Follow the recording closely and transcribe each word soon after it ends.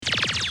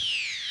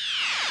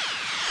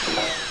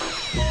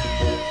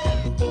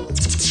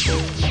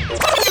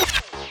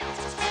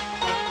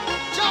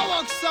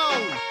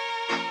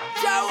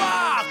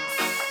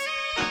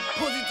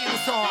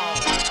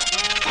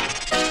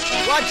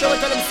watch out,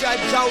 tell them say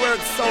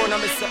Ogaworks sound,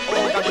 and me say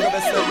Oga, big up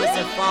yourself, me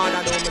say Fawn,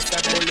 and me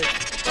say Bullet.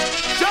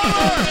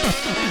 Ogaworks,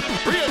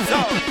 real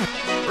sound,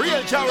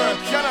 real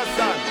Ogaworks, you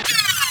understand?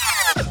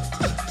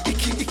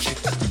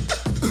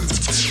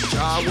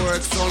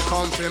 Ogaworks sound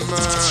come to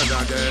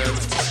murder them.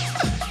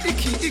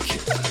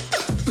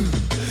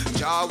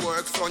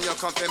 Ogaworks on your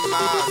company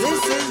man.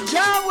 This is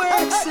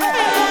Ogaworks.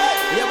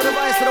 Yeah, but the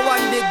voice of the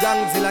one big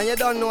gangzilla, and you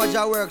don't know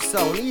Ogaworks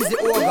sound. Easy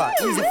Oga,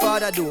 easy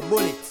father do,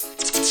 Bullet.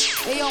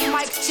 Hey yo,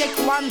 mic check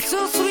 1,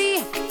 2,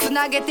 3. So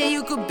now get there,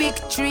 you could big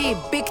tree,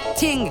 big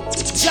thing.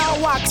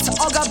 Ogaworks,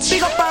 Oga,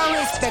 big up and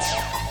respect.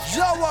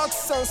 Ogaworks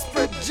sound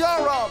spread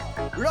Jorab,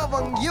 love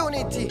and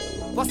unity.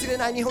 What's the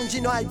name of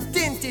your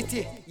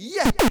identity?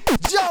 Yeah,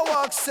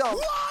 Ogaworks sound.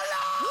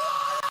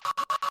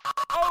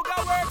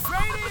 Ogaworks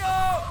Radio.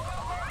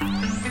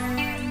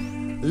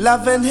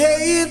 Love and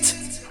hate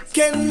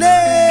can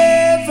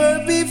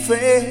never be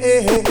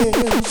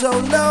friends. Oh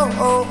no,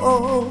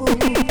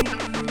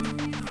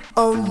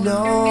 oh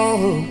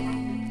no.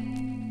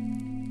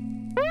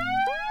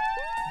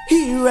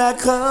 Here I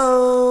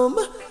come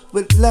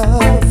with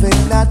love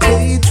and not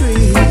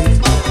hatred.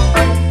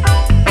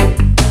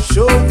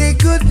 Surely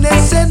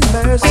goodness and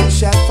mercy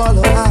shall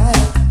follow I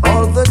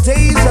all the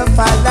days of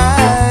my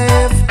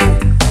life.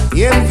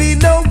 Envy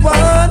no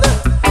one,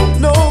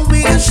 no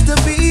wish to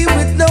be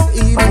with no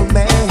evil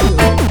man.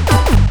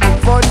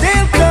 For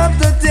there'll come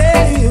the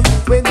day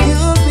when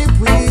you'll be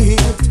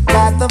whipped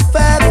by the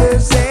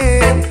father's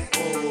hand.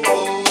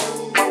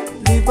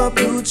 Leave up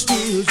huge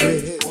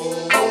children.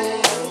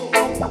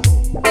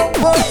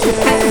 Oh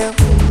yeah.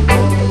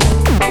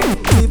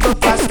 Leave up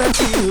pastor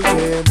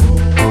children.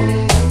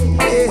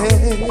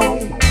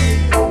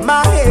 Yeah.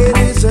 My head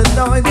is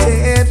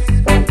anointed.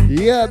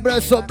 Yeah,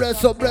 bless up,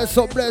 bless up, bless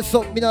up, bless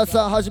up. 皆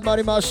さん始ま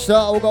りまし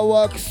た。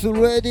Ogaworks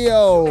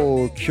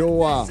Radio。今日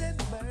は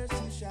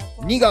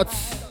2月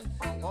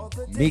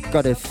3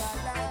日です。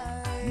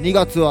2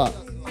月は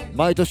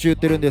毎年言っ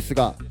てるんです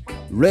が、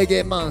レゲ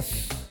エマン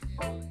ス、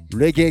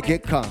レゲエ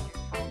月間、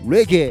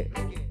レゲエ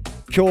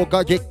強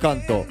化月間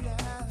と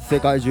世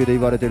界中で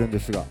言われてるんで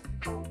すが、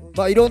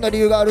まあいろんな理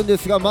由があるんで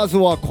すが、まず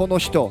はこの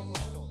人、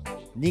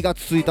2月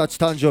1日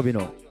誕生日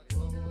の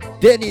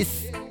デニ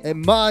ス・エ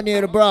マニュ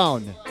エル・ブラウ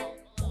ン。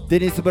デ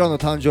ニス・ブラウンの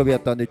誕生日や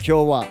ったんで、今日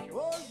は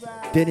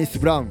デニス・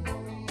ブラウン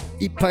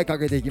いっぱいか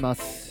けていきま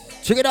す。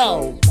Check it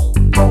out!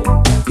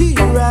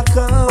 Here I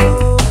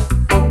come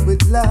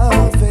with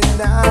love and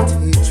not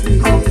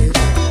hatred.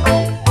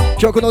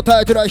 曲の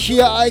タイトルは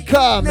Here I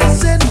Come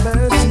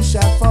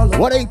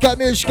ワレンカ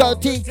ミュージカル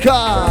ティン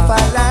カ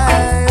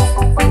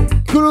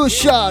ークルー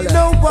シャル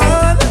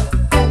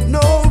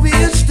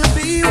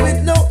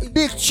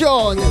Big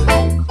John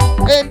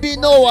Envy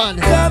No One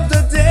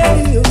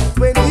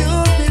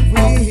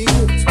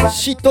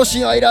嫉妬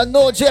心はいらん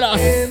No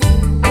Jealous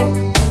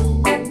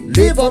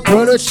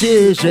Liverpool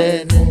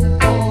Children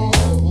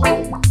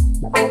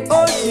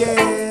Oh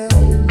yeah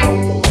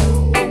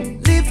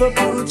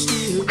Liverpool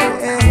Children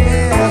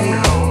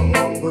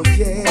Oh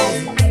yeah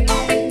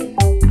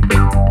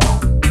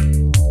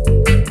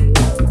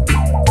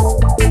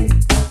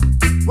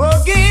We'll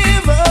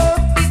give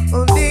up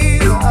on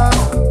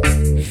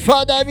this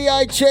Father 見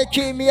合いチェッ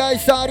キン見合い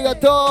さんありが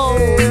とう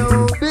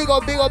ビ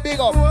ゴビゴビ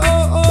ゴ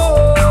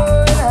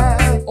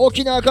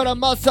沖縄から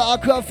マサア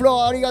クアフロ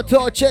ーありが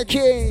とうチェッキ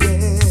ン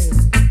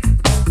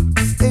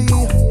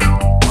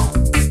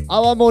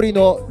泡盛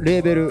のレ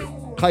ーベル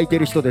書いて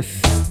る人で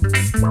す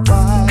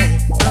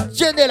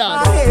ジェネ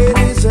ラル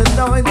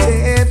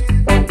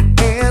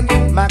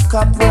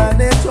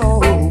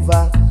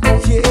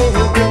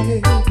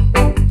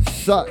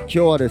さあ今日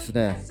はです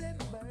ね、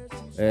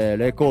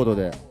レコード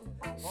で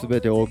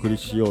全てお送り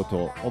しよう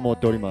と思っ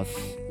ております。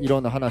いろ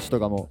んな話と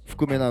かも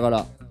含めなが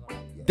ら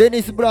デ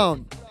ニス・ブラウ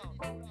ン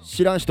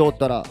知らん人おっ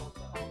たら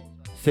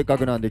せっか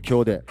くなんで今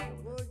日で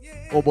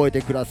覚え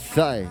てくだ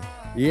さい。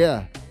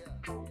Yeah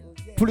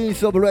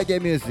Prince of Reggae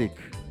Music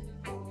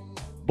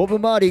ボブ・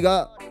マーリー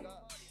が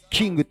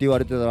キングって言わ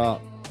れてたら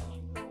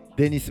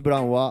デニス・ブラ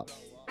ウンは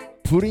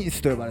プリン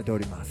スと呼ばれてお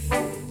ります。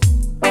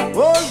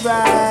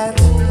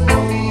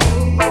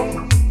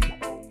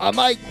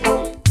甘い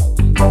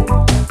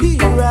Here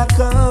I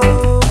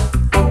come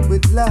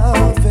with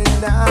love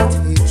and not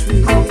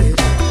hatred.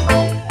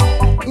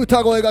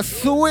 歌声が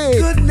スイ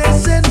ート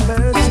Goodness and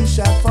mercy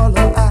shall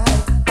follow I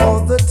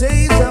all the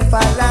days of my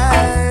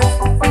life.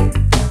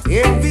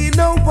 Envy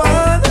no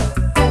one,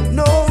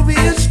 no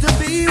wish to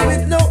be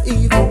with no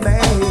evil man.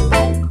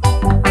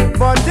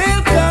 For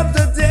there'll come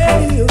the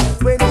day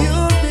when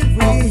you'll be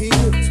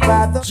whipped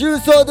by the 重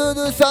曹ドゥ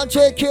ドゥさんチ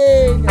ェッキン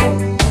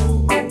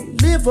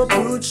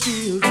Liverpool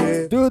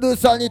children. ドゥドゥ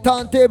さんにタ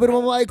ーンテーブル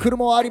もマイクル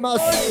もありま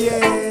す。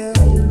Yeah.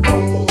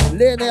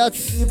 例のや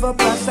つ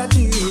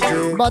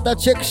また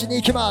チェックしに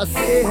行きます。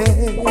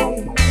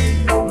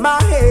My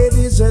head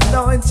is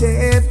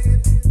anointed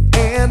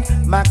and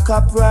my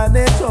cup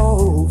runneth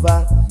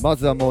over. ま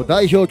ずはもう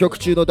代表曲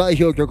中の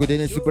代表曲デ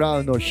ニス・ブラ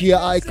ウンの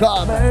Here I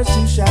Come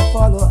Mercy shall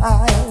follow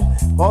I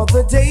all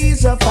the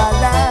days of my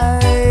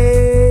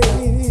life.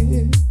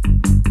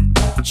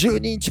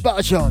 12インチバ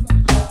ージョン。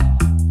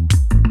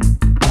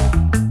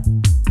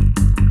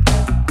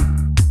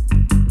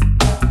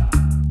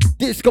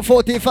ディスコ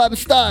45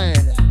スタイ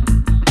ル。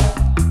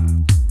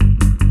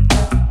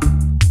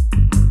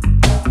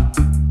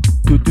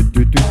トゥトゥト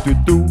ゥトゥト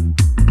ゥトゥ。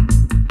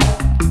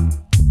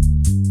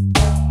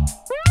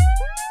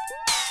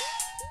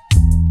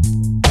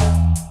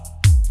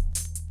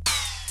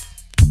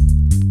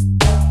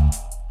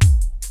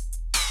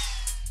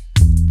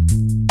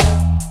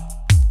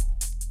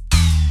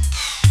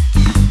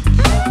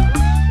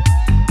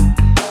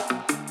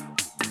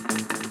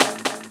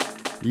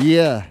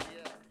Yeah、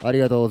あり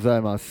がとうござ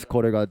います。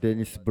これがデ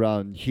ニス・ブラ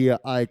ウン Here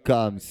I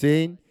Come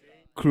Sing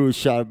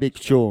Crucial Big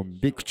Tune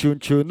Big Tune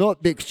中の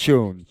Big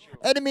Tune In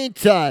the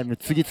meantime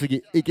次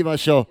々行きま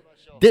しょ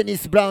う。デニ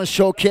ス・ブラウン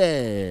ショーケ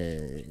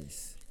ー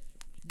ス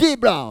D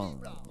ブラウ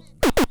ン。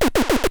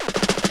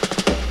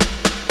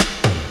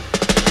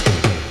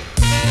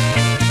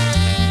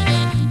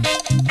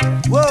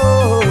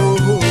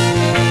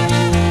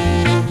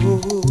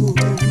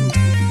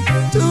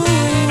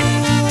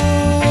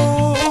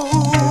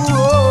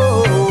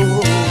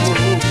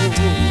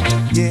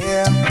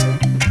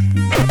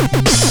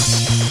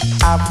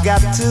I've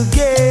got to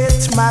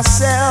get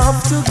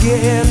myself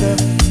together.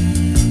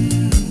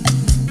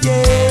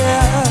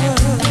 Yeah,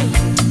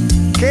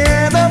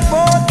 can't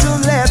afford to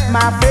let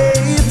my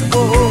faith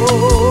go.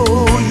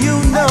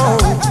 You know,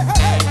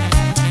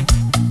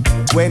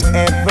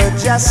 whenever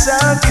just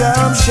sun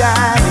comes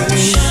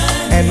shining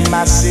and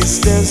my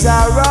sisters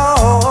are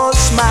all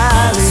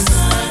smiling,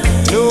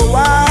 no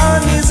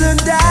one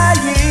isn't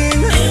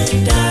dying.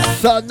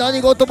 さあ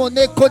何事も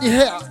根っこに部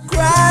屋。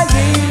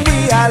Crying,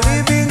 we are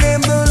living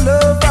in the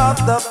love of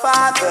the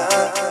Father.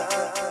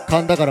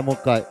 噛んだからもう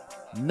一回。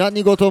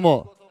何事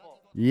も、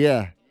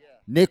Yeah、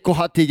根っこ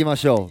張っていきま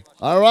しょ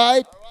う。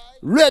Alright?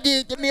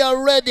 Ready? We are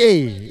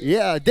ready!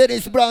 Yeah,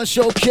 Dennis Brown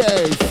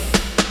Showcase!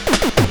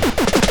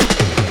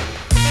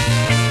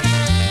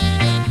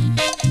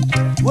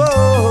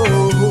 Whoa.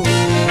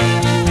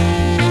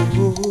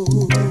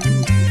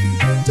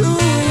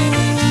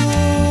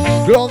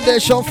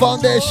 Foundation,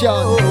 foundation.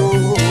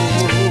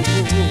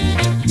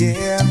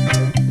 Yeah.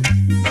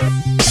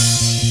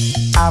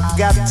 I've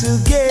got to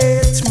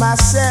get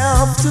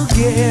myself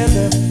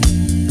together.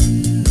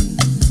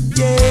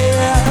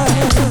 Yeah.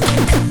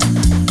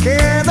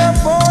 Can't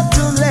afford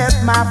to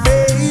let my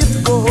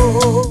faith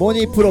go. モ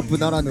ニープロップ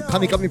ならぬ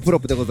神々プロ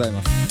ップでござい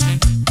ます。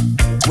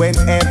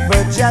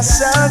Whenever just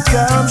sun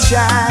comes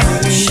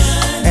shining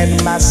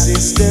and my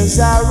sisters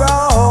are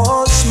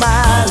all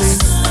smiling,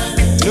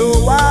 no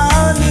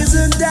one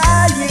isn't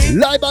dying.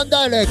 Live and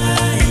direct.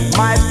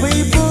 My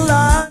people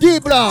are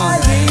Deep Brown.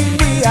 dying.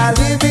 We are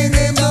living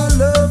in the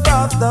love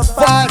of the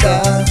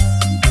Father.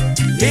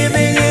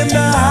 Living in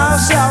the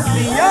house of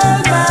the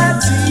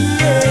Almighty.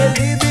 Yeah.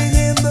 Living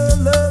in the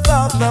love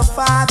of the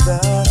Father.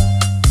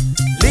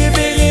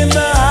 Living in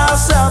the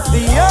house of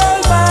the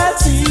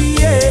Almighty.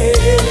 Yeah.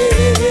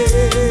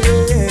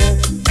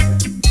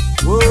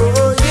 Oh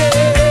yeah.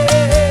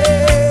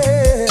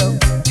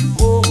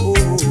 Oh,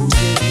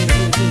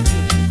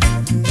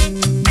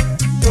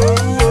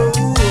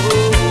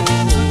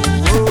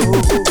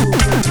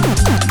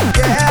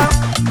 yeah.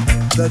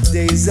 The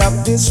days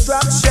of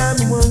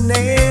destruction will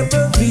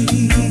never be.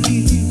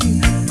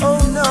 Oh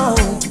no.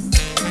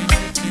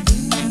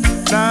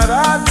 Not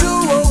unto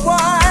a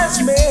wise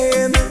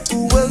man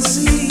who will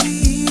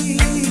see.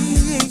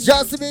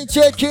 Jasmine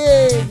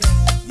checking.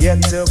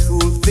 Yet the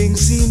fool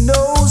thinks he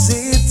knows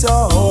it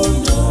all.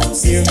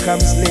 Here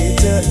comes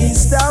later, he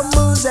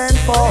stumbles and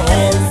falls.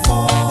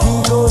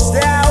 He goes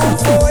down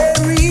for a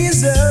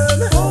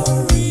reason.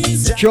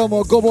 今日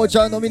もごぼうち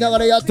ゃん飲みなが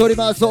らやっており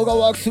ます。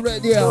Ogaworks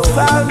Radio.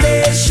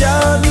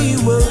 Foundation, he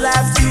will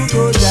have to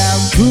go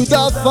down. To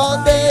the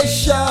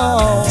foundation.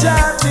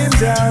 Down him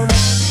down.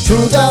 To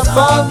the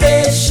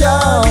foundation.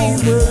 He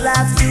will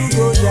have to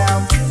go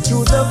down.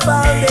 To the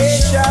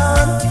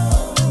foundation.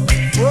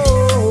 Whoa.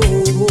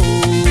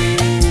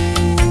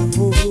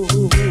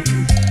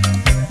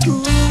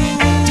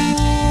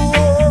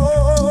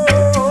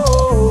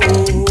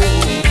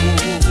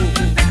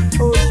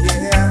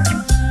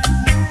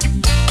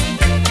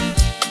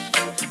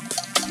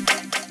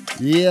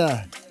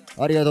 Yeah、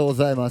ありがとうご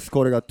ざいます。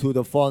これが To the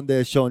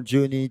Foundation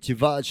 12インチ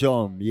バージ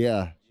ョン。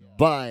Yeah、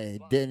by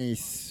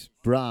Dennis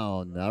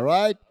Brown.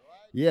 Alright?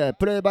 Yeah,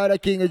 play by the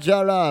King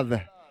Ja Love.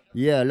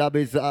 Yeah, love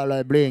is all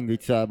I bring.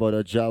 It's about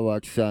the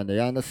Ogaworks and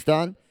you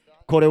understand?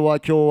 これは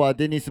今日は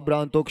デニス・ブ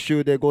ラウン特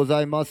集でご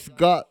ざいます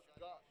が、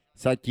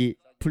さっき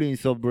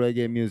Prince of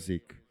Reggae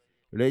Music、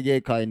レゲ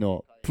エ界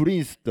のプリ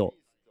ンスと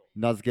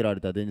名付けられ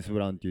たデニス・ブ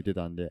ラウンって言って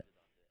たんで、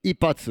一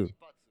発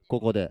こ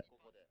こで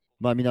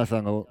まあ皆さ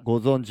んがご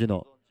存知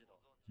の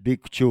ビッ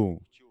グチュー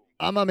ン、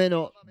甘め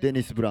のデ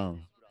ニス・ブラウ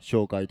ン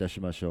紹介いたし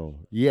ましょ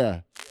う。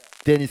Yeah、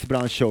デニス・ブ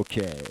ラウンショーケ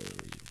ー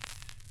ス。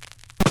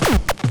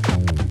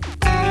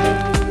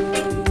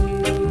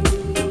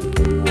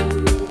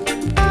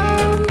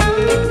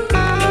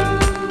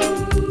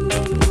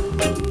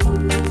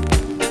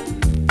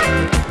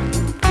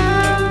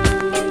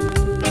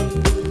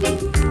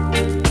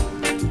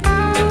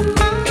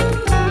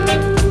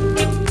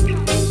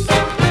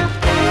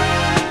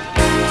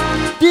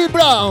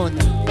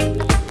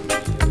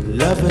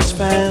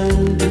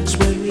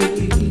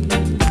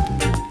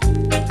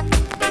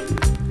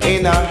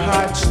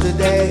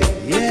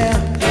Yeah,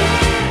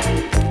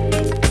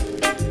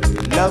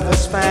 love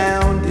has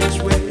found its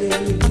way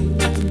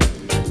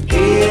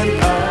in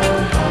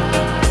our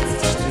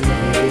hearts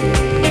today.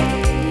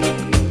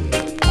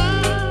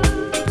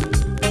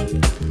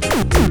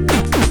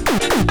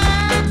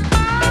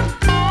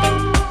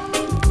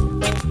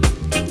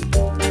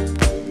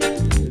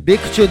 Big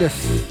tune です。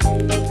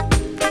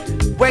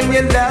When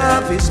your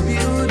love is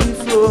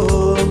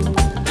beautiful,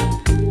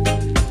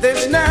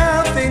 there's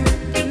nothing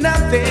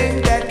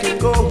that can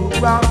go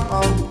wrong.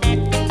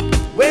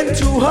 When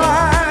two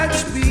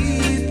hearts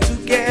beat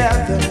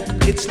together,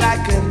 it's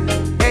like an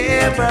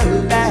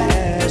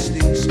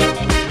everlasting song.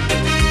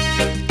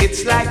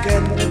 It's like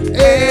an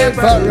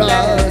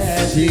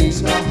everlasting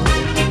song.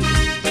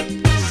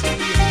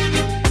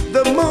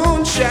 The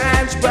moon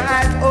shines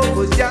bright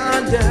over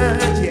yonder,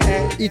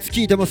 yeah. いつ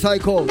聴いても最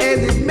高。 And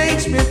it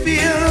makes me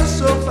feel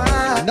so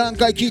fine. 何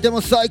回聴いても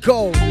最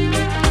高。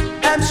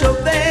 I'm so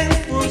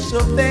thankful,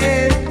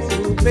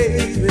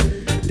 baby,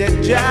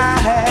 that Jah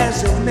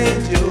has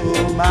made you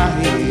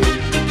mine.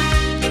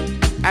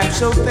 I'm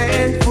so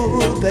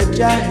thankful that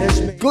Jah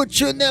has made Good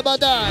tune never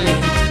die.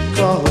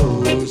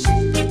 'Cause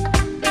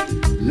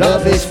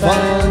love has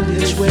found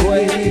its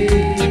way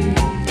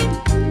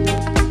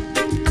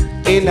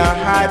in our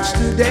hearts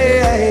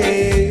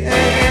today.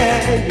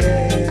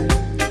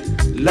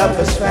 Love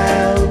has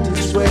found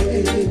its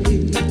way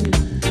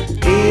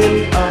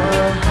in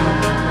our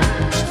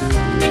hearts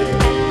today.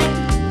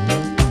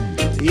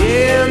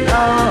 In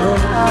our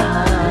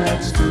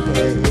hearts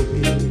today.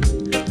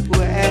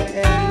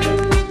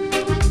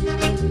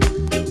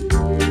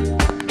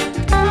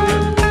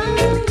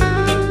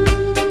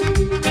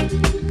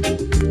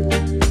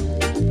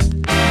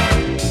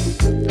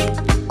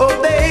 Oh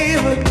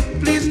baby,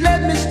 please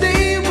let me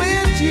stay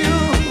with you.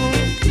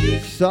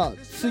 さあ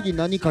次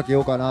何かけよ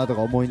うかなと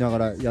か思いなが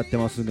らやって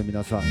ますんで、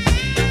皆さん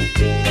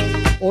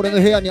俺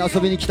の部屋に遊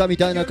びに来たみ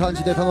たいな感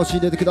じで楽しん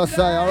でてくだ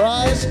さい。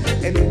 Alright?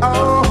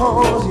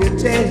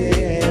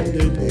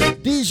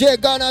 DJ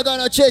Gana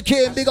Gana check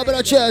in, big up in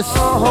the chest.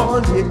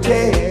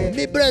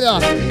 Me brother.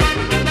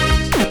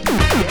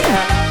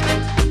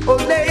 Oh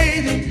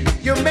lady,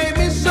 you made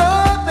me so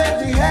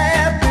very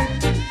happy.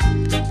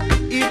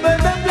 Even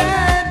the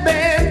blind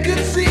man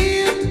could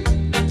see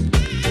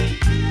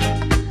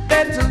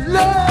that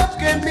love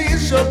can be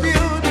so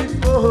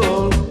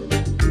beautiful.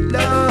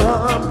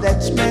 Love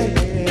that's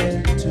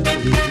meant to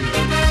be.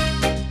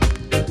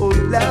 Oh,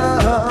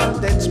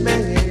 love that's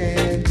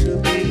meant to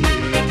be.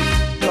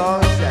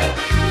 'Cause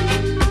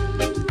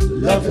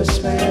love has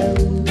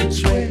found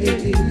its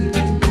way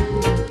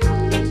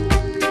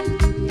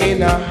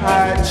in our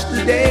hearts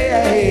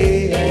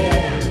today.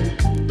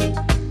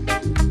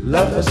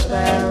 Love has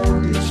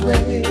found its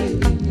way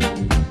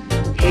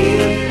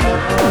in our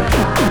hearts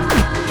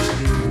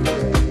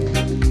today.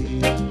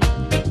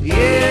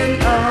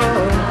 In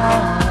our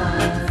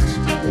hearts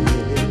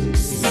today.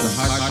 The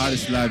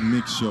hottest live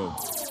mix show.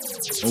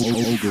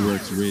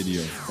 Ogaworks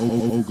Radio.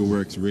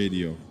 Ogaworks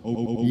Radio. Yeah.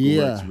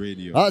 Ogaworks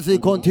Radio. As we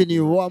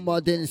continue, one more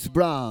Dennis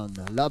Brown,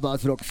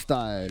 Lovers Rock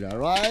style.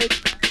 Alright?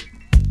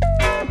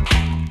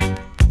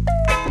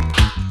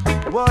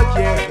 Oh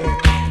yeah.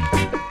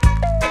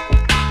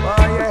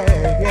 Oh yeah.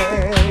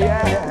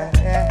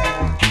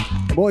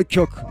 もう一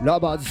曲、ラ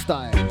バーズス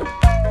タイル。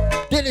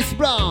デニス・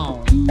ブラウ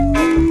ン。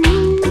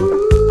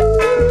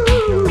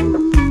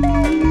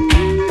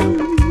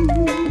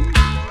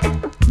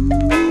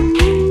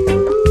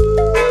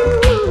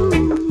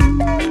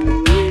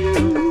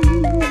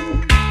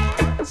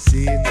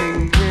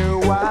Sitting here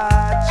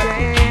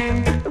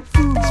watching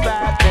fools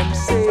by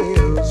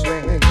themselves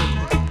when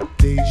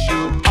they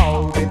should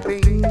all be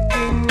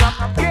thinking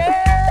of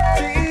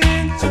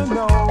getting to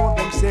know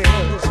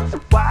themselves.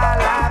 While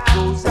life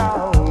goes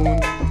on,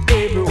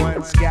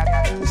 everyone's got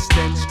to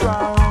stand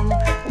strong.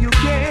 You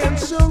can't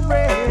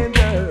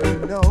surrender,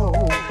 no,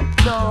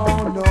 no,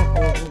 no.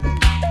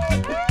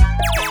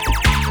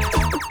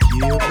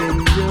 Giving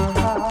your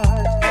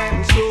heart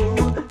and soul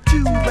to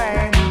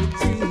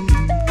vanity,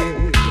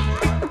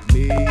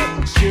 yeah,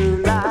 makes your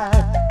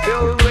life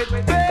filled with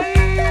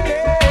pain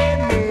and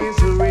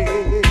misery.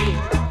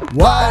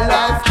 While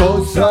life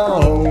goes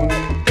on,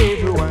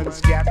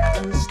 Everyone's got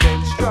to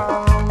stand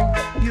strong.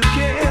 You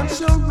can't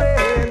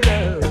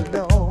surrender,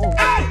 no,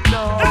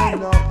 no,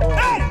 no.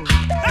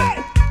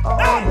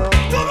 Oh no.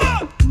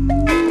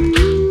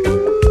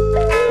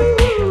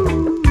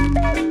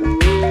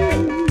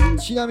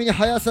 ちなみに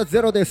速さ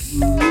ゼロです。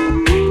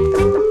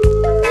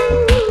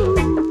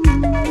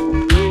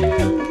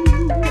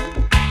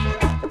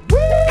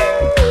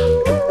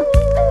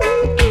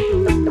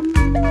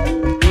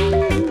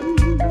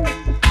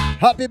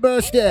Happy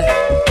birthday,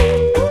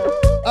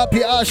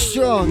 Happy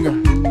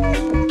Armstrong,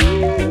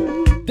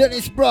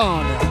 Dennis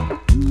Brown.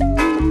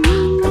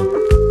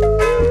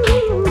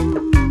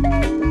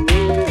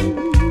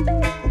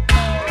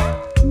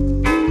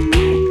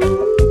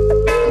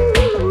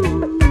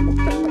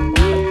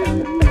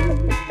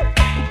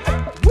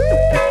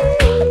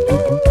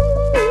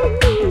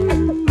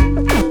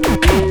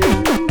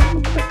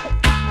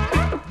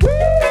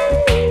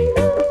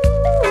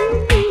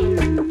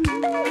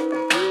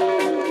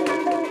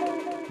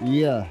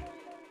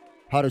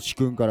 はるし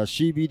くんから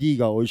CBD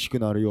が美味しく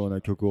なるよう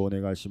な曲をお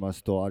願いしま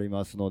すとあり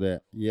ますの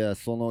で、いや、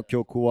その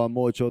曲は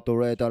もうちょっと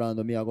レータ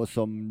ー宮古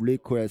さんリ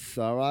クエス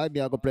ト。Alright,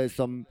 宮古 play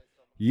some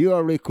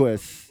your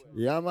request.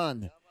 Yeah,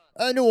 man.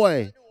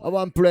 Anyway, I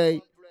want to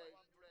play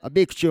a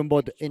big tune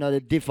but in a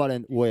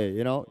different way,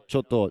 you know? ち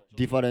ょっと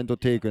ディファレント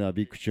テイクな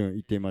ビッグチューン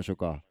いってみましょう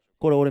か。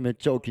これ俺めっ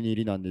ちゃお気に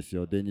入りなんです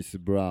よ。デニス・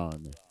ブラウ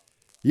ン。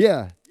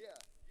Yeah,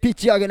 ピッ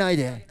チ上げない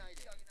で。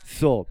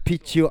そう、ピ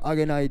ッチを上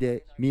げない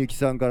で。みゆき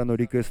さんからの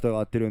リクエストが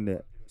あってるん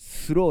で、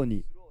スロー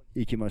に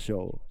行きまし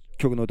ょう。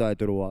曲のタイ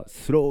トルは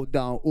Slow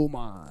Down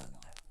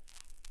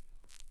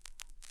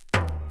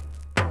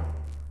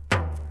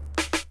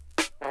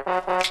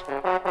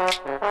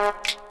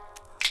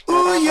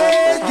Woman。Ooh,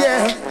 yeah,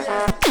 yeah.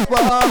 Boy,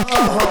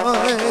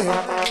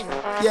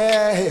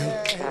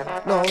 yeah.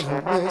 Lord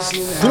have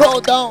mercy.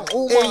 Slow down,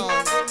 woman.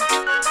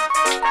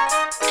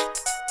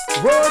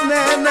 Whoa,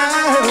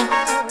 now.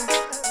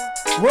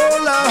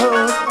 Whoa,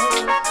 Lord.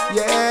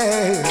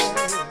 Yeah.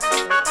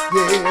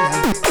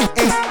 Yeah.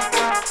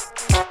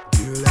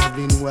 Girl, I've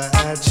been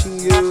watching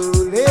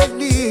you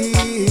lately.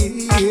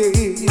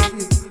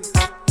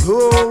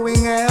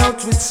 Going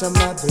out with some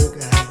other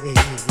guy.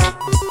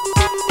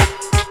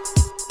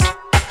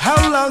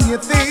 How long you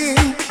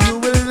think you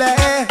will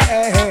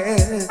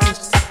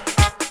last?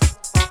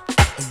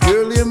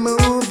 Girl, you're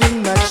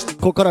moving much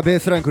ここからベー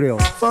スラインくるよ。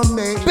 for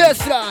me. ベー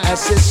スライン I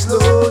said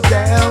slow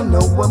down, no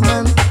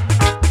woman.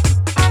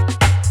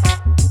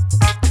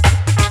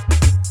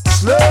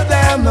 Slow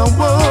down, no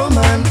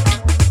woman.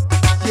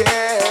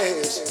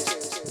 Yes.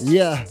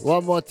 Yeah,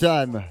 one more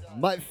time.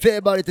 My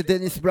favorite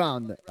Dennis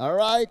Brown.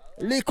 Alright?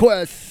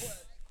 Request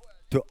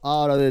to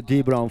all of the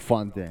D Brown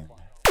Fountain.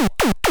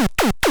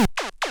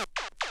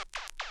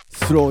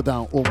 Slow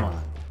down, woman.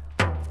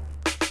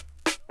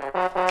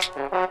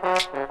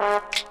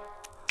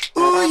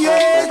 Ooh,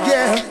 yeah,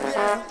 yeah.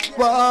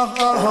 Boy,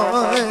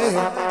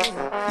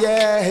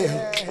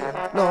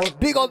 yeah. No,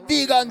 Big up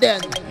vegan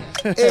then.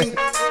 hey.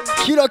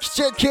 Hiroki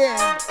chicken.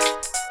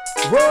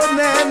 Whoa,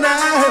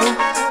 now.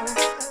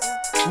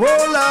 Whoa,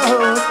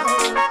 Lord.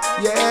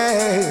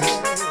 Yes.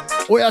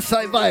 お野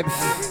菜 vibes.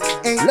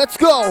 Hey. Let's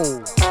go.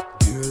 Girl,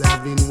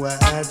 I've been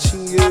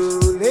watching you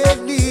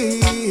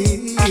lately.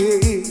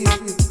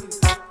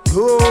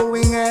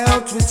 Going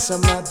out with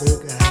some other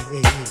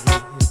guy.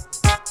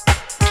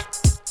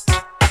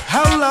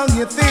 How long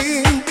you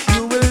think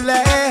you will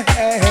last?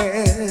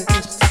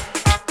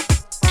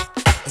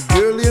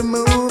 Girl, you're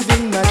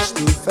moving much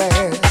too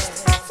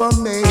fast for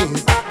me.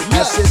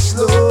 I said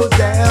slow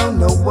down,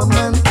 no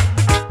woman.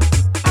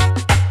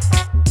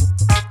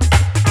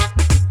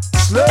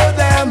 Slow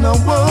down, no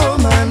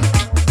woman.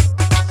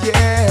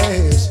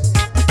 Yes.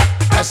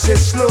 I said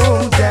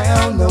slow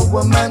down, no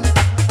woman.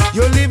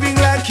 You're living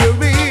like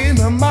you're in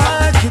a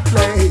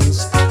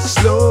marketplace.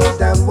 Slow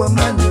down,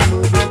 woman, you're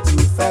moving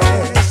too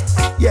fast.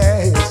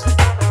 Yes.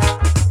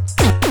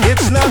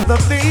 It's not the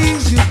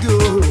things you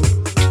do,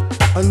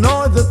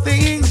 nor the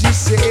things you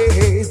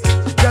say. You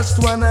just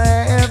wanna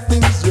have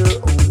things your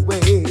own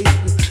way.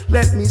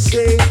 Let me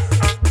say,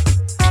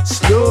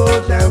 slow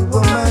down,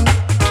 woman.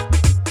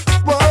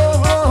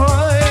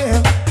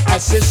 Boy, I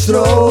said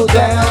slow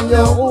down,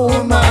 your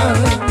woman.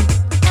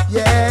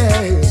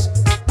 Yes,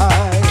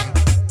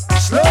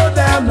 slow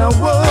down, a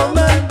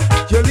woman.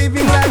 You're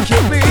living like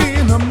you're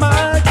in a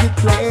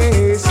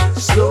marketplace.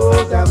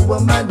 Slow down,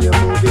 woman, you're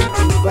moving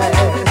too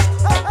fast.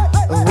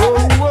 Oh,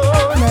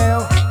 whoa,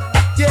 now.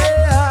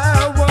 Yeah, I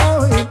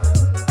want it.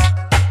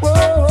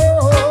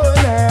 Whoa,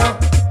 now.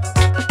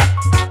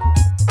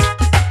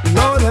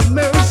 Lord have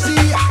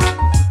mercy.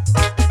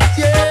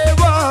 Yeah,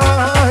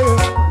 boy.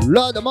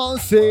 Lord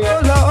Monsi.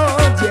 Oh,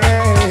 Lord,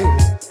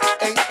 yes.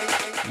 Hey, hey,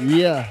 hey.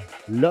 Yeah,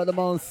 Lord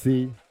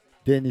Monsi.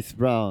 Dennis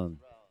Brown.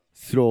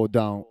 Slow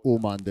down,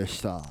 woman で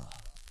した。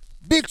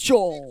Big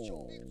tune.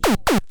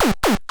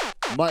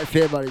 My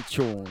favorite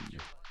tune.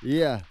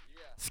 Yeah. 好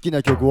き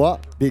な曲は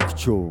Big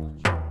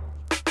tune。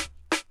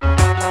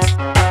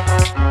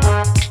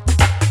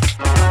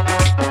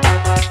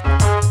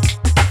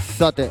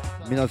さて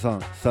皆さ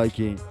ん最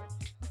近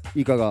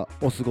いかが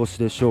お過ごし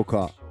でしょう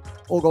か。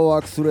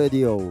Ogaworks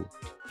Radio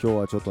今日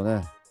はちょっと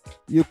ね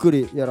ゆっく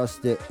りやらせ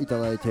ていた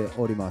だいて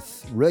おりま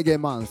す。レゲエ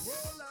マン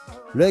ス、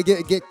レゲ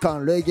エ月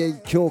間、レゲ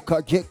エ強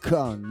化月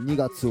間2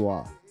月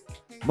は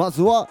ま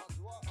ずは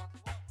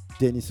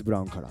デニス・ブラ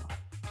ウンから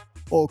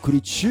お送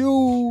り中。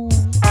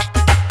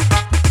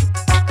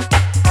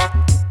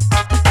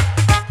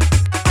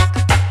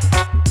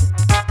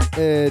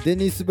デ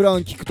ニス・ブラウ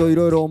ン聞くとい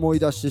ろいろ思い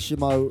出してし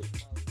まう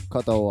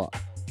方は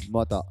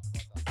また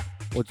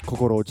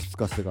心落ち着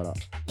かせてから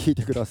聞い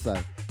てくださ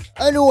い。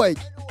Anyway、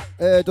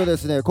で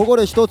すね、ここ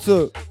で一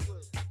つ、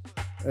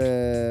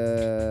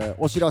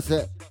お知ら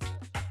せ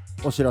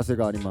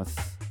があります。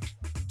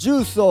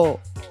重曹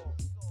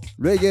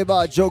レゲエ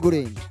バージョグ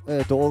リン、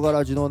大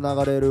柄地の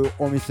流れる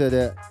お店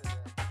で、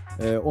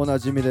おな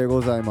じみで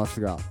ございま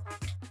すが、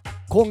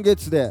今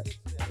月で、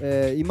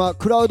今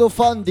クラウド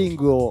ファンディン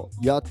グを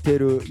やって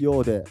るよ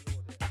うで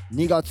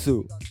2月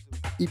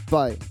いっ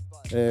ぱい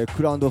ク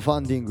ラウドファ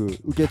ンディング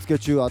受付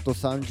中、あと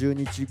30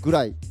日ぐ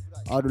らい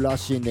あるら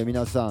しいんで、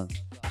皆さん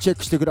チェッ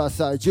クしてくだ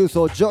さい。ジュース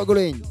をジョグ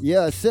リン、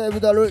Yeah, save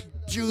the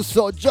ジュース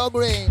をジョ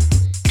グリン。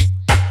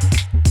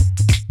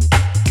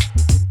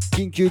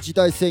緊急事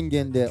態宣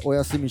言でお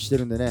休みして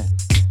るんでね。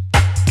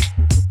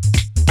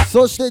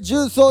そしてジ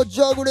ュースを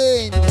ジョグ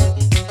リン、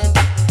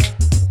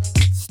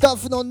スタッ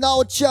フのな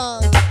おちゃ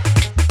ん、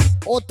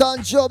お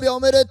誕生日お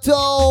めでとう。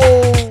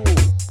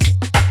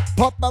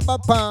パッパッパッ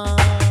パ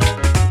ーン。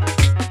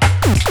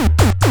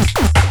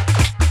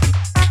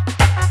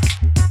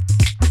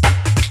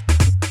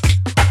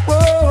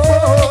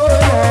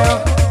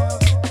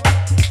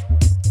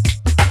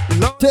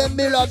10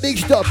 miller big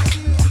stop.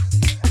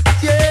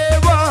 Yeah,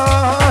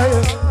 boy.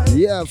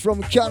 Yeah,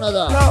 from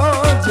Canada.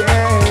 Lord,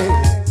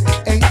 yeah.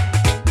 Hey.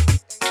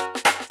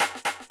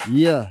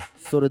 Yeah,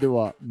 それで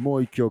はも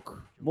う一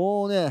曲。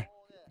もうね、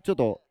ちょっ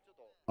と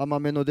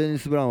甘めのデニ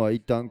ス・ブラウンは一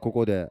旦こ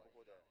こで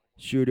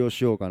終了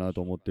しようかな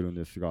と思ってるん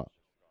ですが、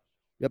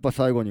やっぱ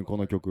最後にこ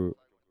の曲、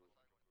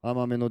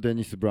甘めのデ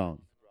ニス・ブラウン、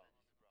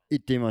行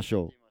ってみまし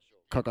ょう。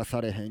欠かさ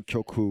れへん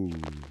曲。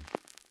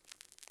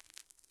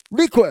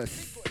リクエ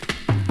スト。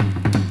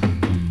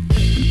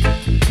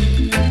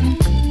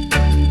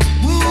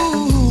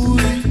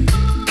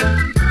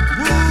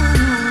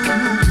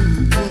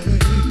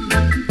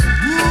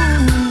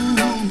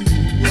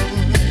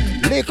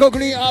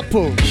Green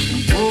apple.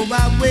 Oh,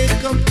 I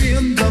wake up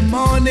in the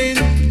morning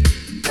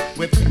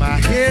with my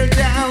hair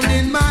down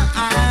in my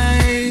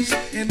eyes,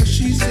 and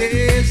she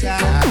says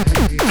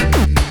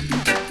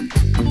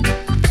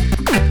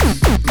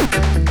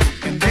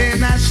and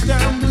then I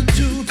stumbled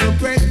to the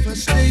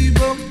breakfast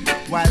table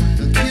while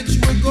the kids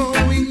were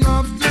going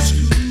off to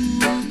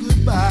school.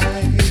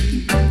 Goodbye.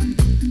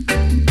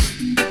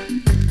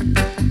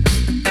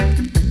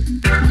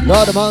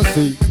 Not a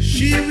monthly.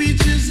 She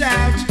reaches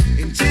out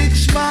and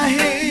takes my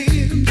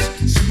hands,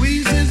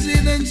 squeezes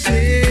it and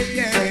says,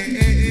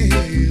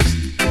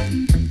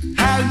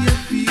 how you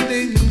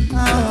feeling?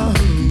 Oh.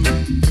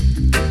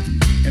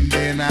 And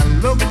then I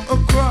look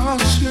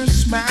across her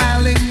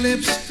smiling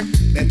lips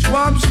that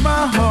warms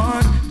my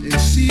heart and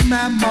see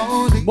my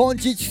morning. モン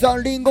チッチさ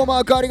ん、リンゴマ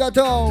ークありが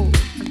とう。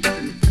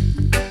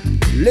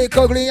リ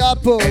コグリーンアッ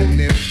プル。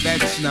 And if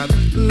that's not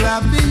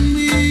loving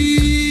me,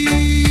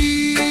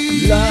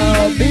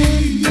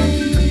 Loving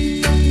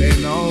me,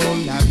 then all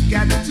I've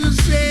got to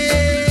say,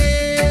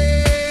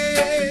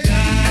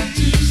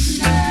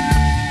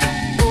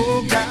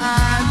 oh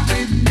God,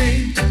 it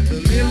made the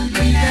little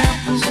green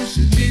apples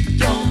and it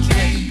don't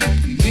rain.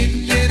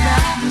 It get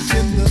apples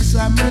in the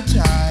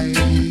summertime.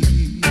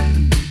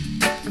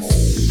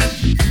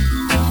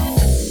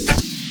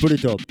 Put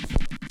it up.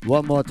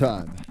 One more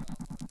time.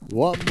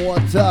 One more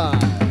time.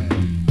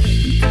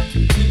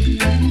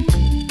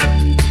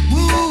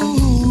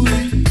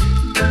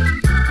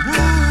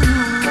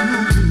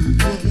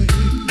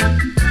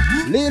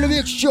 Little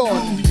Big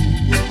Sean.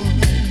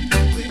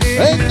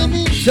 In the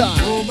meantime,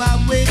 Oh,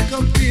 I wake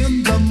up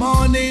in the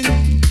morning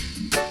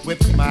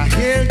with my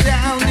hair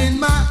down in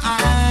my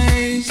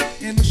eyes,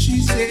 and she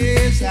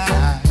says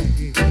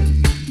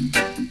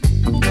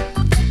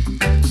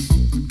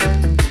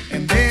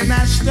and then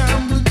I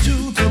stumbled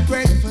to the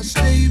breakfast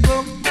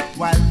table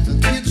while the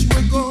kids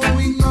were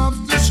going off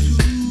to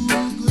school.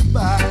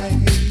 Goodbye.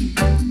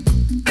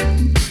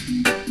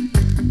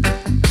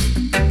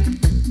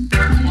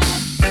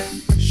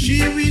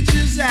 She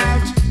reaches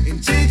out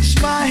and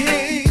takes my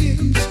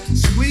hands,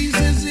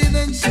 squeezes it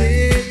and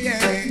says,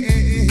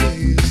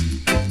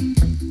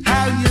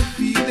 how you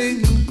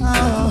feeling?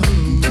 Oh.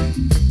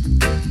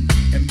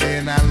 And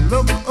then I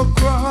look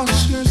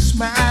across her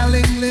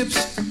smiling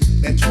lips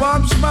that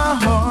warms my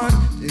heart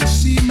and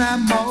see my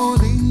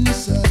morning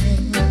sun.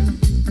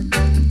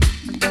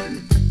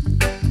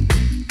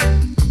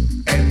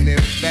 And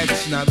if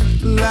that's not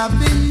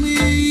loving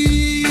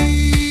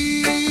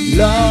me,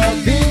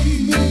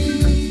 loving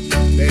me,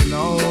 then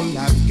all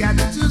I've got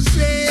to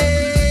say,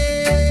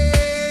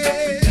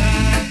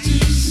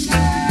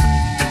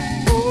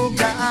 oh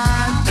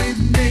God, it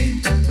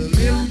made the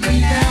little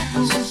green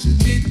apples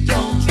and it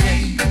don't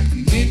rain.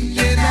 It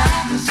get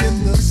apples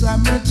in the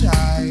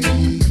summertime.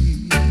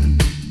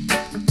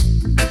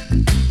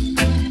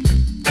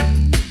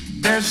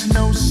 There's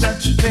no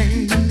such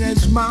thing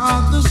as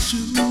mother's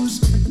shoes,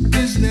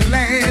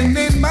 Disneyland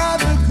and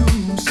Mother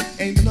Goose,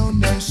 ain't no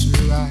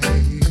nursery.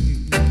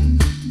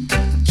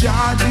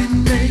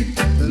 Jordan made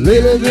the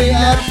little green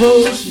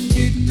apples.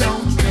 it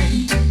don't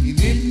rain in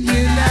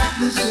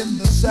Indianapolis in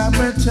the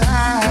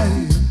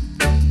summertime.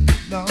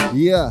 No,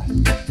 Yeah.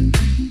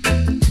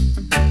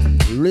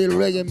 Real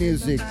reggae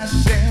music.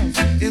 myself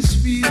is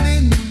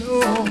feeling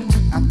low.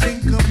 I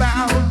think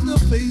about the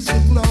face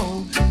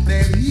aglow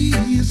that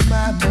ease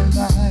my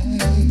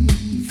mind.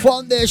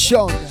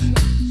 Foundation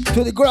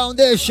to the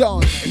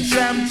groundation. And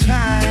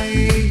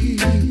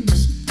sometimes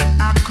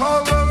I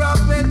call her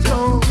up at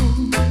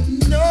home,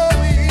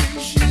 knowing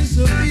she's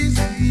so busy.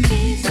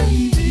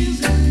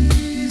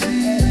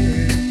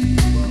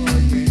 Oh,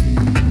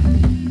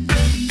 yeah.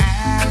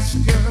 Ask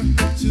her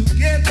to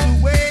get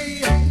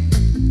away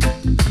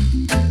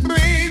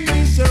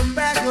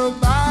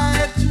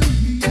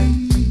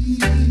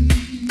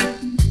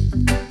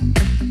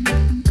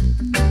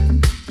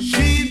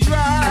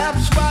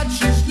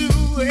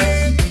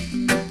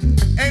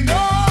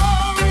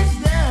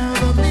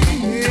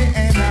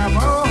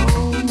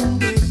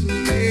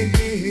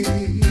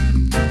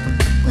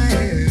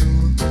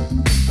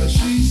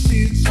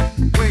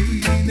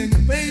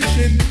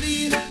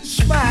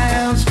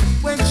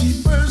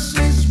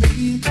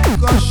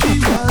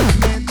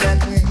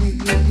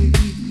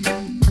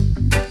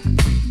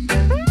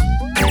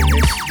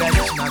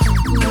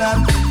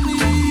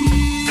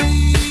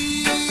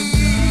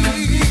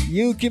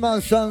雪マ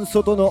ンさん、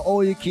外の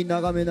大雪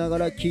眺めなが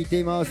ら聞いて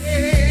います。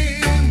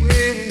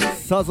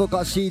さぞ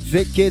かしい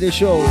絶景で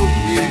しょう。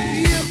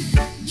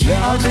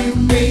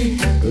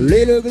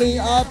Little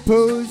green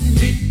apples。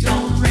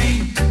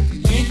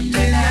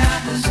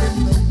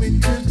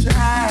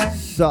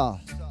さあ、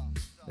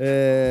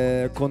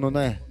この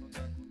ね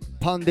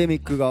パンデミ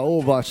ックが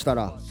オーバーした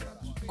ら、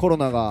コロ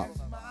ナが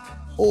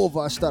オー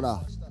バーしたら、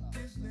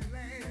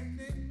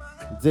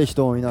ぜひ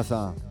とも皆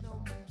さん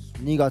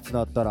2月に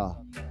なったら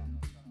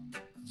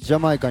ジャ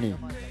マイカ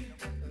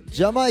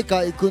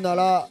行くな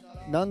ら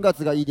何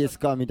月がいいです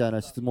かみたい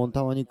な質問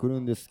たまに来る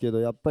んですけど、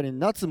やっぱり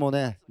夏も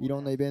ねいろ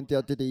んなイベント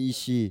やってていい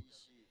し、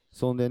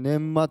そんで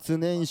年末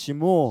年始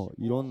も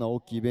いろんな大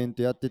きいイベン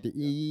トやってて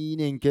いい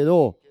ねんけ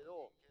ど、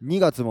2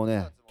月も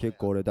ね結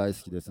構俺大好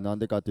きです。なん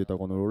でかっていうと、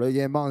このレ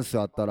ゲエマンス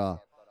あった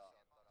ら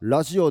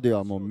ラジオで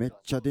はもうめっ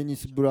ちゃデニ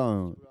ス・ブラ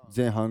ウン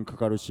前半か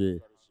かる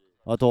し、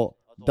あと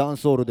ダン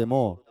スホールで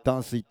もダ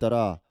ンス行った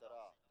ら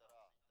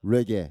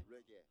レゲエ、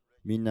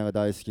みんなが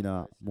大好き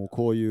なもう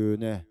こういう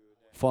ね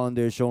ファン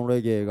デーション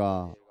レゲエ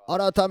が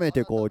改め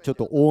てこうちょっ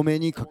と多め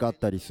にかかっ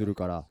たりする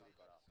から、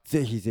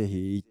ぜひぜ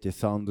ひ行って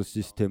サウンド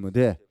システム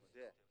で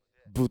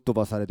ぶっ飛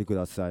ばされてく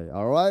ださい。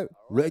 Alright、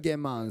 レゲエ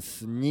マン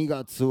ス、2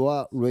月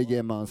はレゲ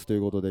エマンスとい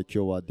うことで、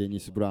今日はデニ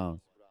ス・ブラウ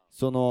ン、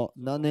その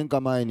何年か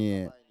前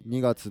に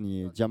2月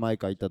にジャマイ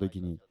カ行った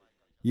時に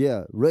い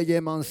やレゲ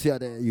エマンスや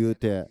で言う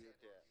て、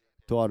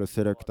とある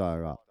セレクタ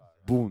ーが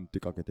ブーンって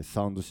かけて、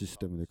サウンドシス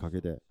テムでか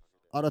けて、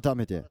改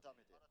めて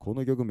こ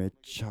の曲め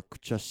ちゃく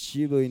ちゃ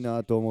渋い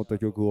なと思った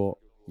曲を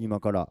今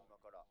から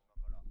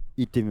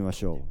行ってみま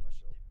しょ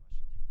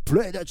う。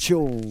 Play that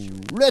tune,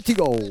 let it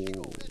go.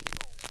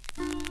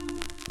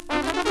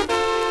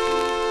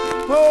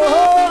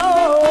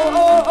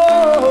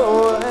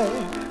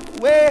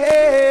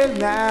 Well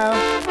now,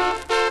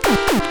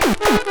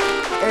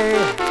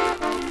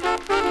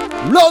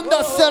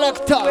 London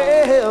Selector.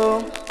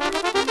 Well,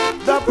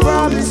 the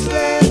promised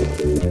land,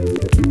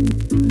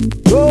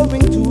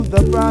 going to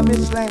the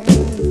promised land.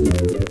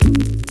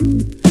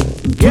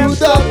 Yes,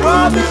 the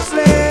promised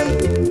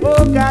land.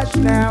 Oh gosh,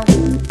 now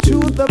to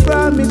the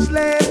promised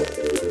land.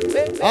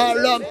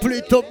 I'll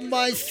complete up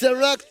my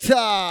selector.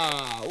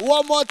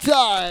 One more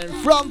time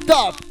from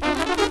top.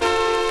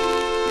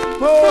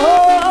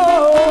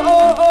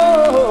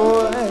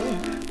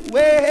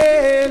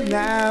 Well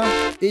now.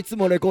 いつ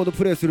もレコード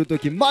プレイすると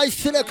き、マイ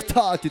セレク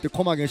ターって言って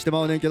コマゲンして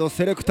まうねんけど、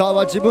セレクター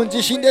は自分自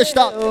身でし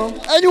た。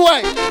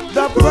Anyway,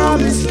 the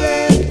promised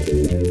land,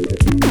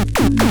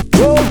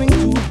 going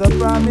to the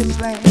promised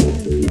land.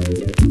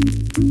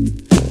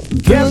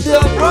 Get the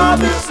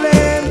promised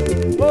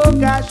land, oh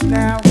gosh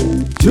now,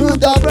 to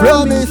the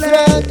promised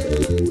land.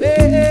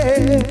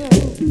 Well,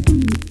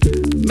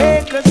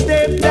 make a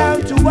step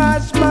down to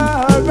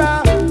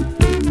Asmara,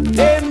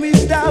 then we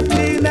stop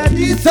in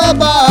Addis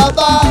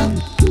Ababa.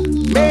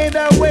 Made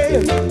our way,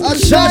 a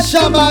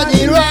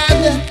Shashamani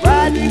ride,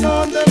 riding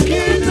on the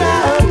King's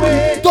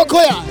Highway.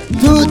 Tokoya,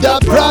 to the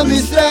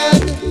promised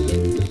land,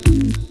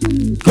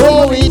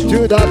 going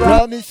to the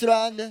promised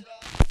land.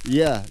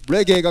 Yeah,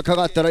 レゲエがか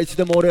かったらいつ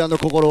でも俺らの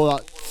心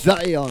は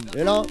ザイオン、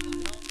you know?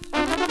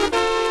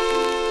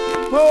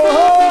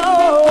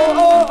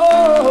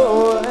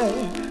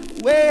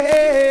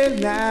 Well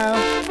now,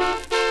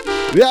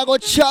 we are going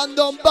to chant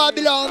on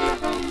Babylon,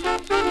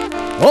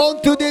 on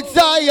to the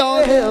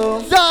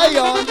Zion,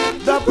 Zion.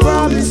 The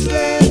promised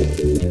land,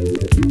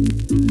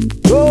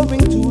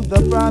 going to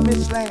the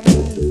promised land.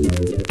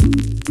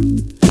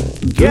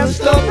 Yes,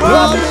 the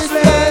promised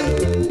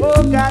land,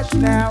 oh gosh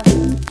now,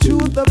 to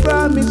the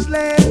promised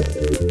land.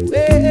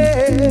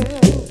 Well,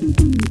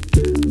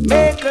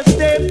 make a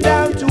step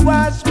down to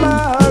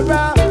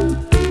Asmara,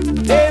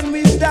 then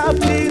we stop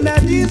in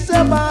Addis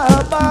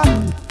Ababa.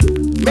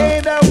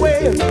 Made our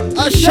way,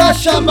 a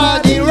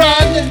Shashamani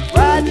ride,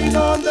 riding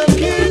on the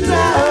King's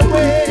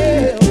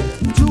Highway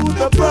to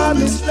the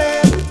promised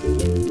land,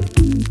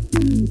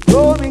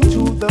 going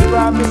to the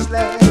promised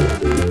land.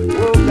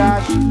 Oh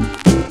gosh,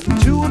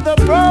 to the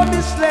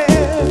promised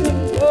land.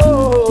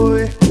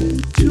 Oh,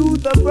 to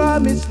the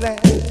promised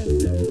land.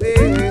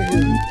 Well,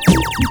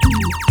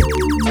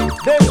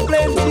 there's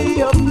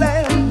plenty of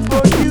land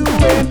for you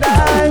and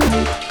I,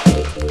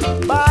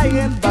 by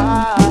and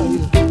by.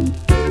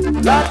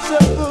 Lots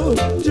of food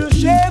to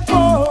share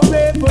for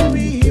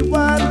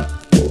everyone.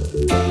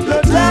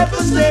 No time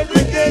for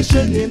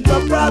segregation in the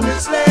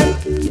promised land.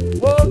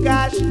 Oh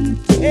gosh,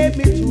 take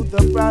me to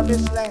the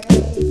promised land.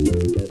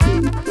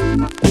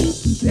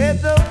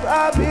 It's the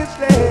promised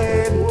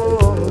land,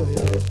 oh,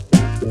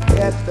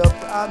 that's the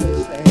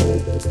promised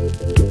land.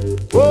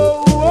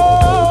 Oh, oh,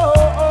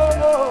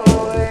 oh,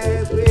 oh,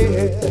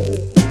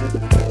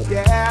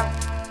 yeah.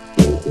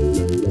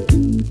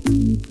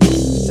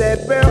 Said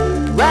we're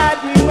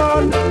riding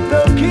on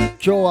the king.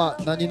 今日は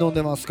何飲ん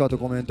でますかと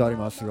コメントあり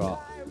ますが、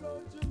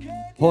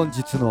本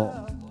日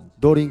の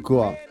ドリンク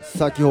は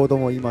先ほど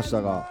も言いまし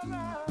たが、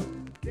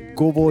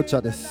ごぼう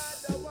茶で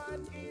す。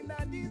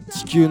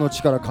地球の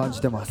力感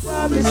じてます。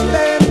 Promised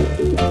land.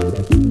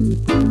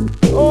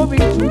 Oh, we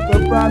to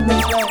the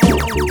promised land.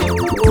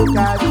 Oh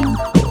God,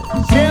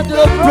 send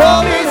the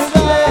promised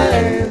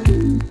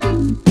land.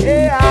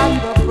 Yeah, I'm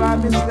the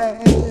promised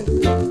land.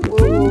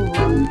 Oh,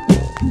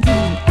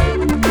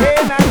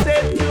 and I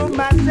said to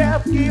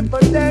myself, give a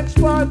thanks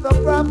for the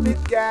prophet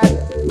God.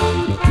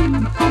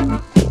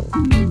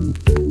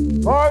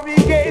 For he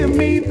gave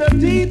me the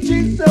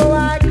teaching so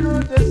I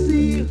could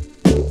see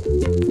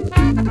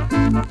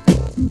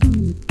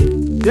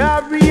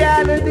the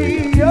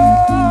reality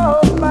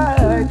of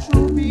my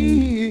true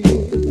being.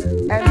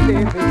 And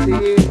David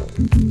said,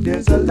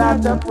 there's a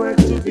lot of work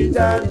to be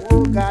done,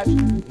 oh gosh,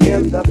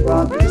 in the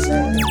promised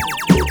land.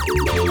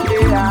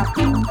 Yeah,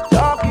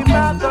 talking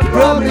about the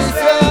promised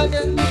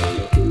land.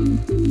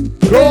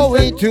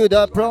 Going to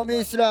the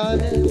promised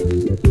land.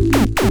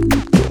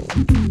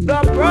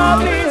 The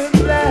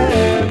promised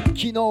land. 昨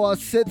日は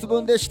節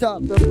分でした。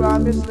 The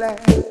promised land.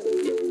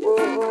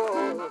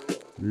 Oh.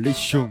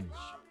 立春。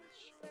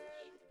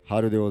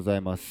春でござ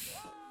います。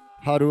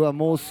春は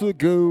もうす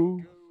ぐ。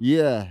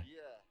Yeah.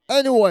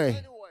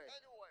 Anyway.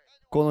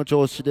 この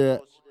調子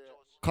で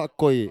かっ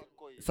こいい。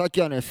さっ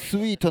きはね、ス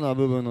イートな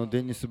部分の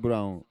デニス・ブ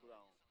ラウン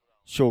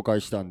紹介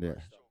したんで、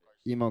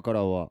今か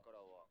らは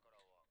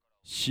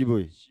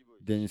渋い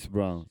デニス・ブ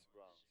ラウン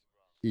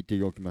言っ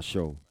ておきまし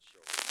ょ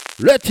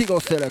う。レッティゴ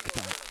ーセレク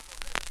タ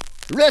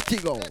ー。レッテ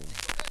ィゴー。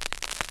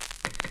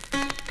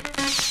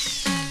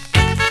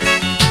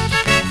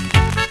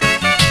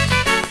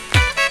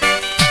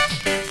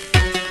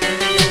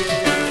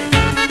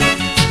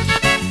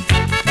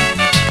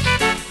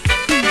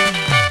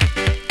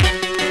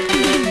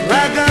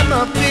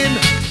Ragamuffin,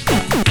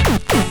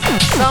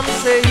 some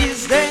say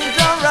he's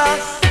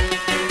dangerous.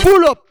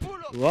 Pull up!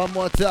 One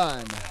more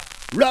time.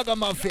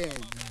 Ragamuffin.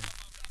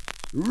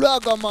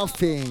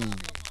 Ragamuffin.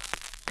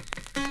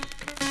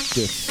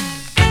 This.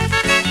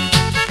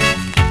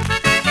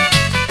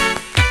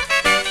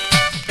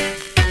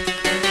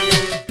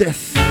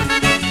 This.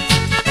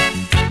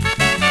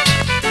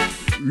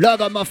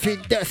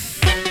 Ragamuffin. This.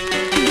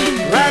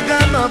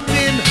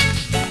 Ragamuffin,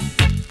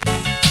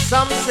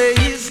 some say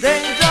he's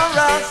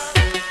dangerous.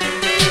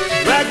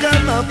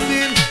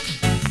 Ragamuffin,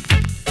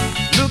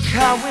 look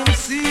how him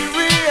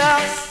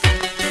serious.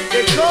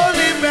 They call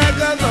him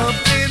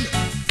Ragamuffin.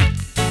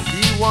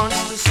 He wants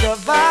to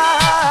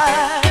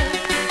survive.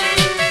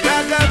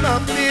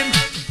 Ragamuffin,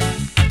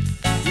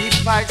 he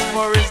fights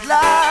for his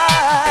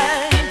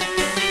life.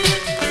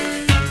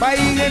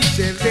 Buying and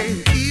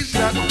selling, he's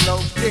not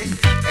loafing.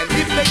 And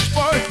if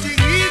exporting,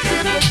 he's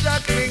in the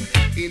juggling.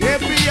 In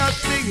every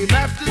thing, he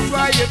have to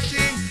try a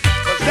thing.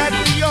 Cause that's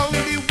the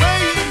only way he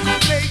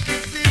could make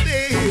it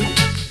today.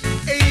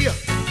 Hey,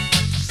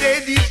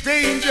 said he's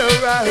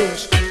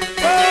dangerous.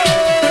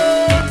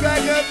 Oh,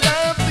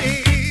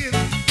 Ragamuffin,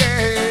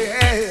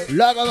 yeah.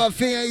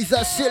 Ragamuffin is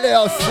a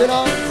serious, you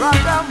know.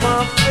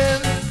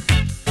 Ragamuffin,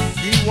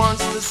 he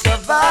wants to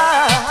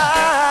survive.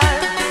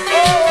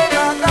 Oh,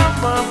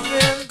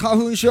 Ragamuffin. 花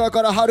粉症や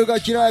から春が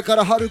嫌いか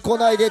ら春来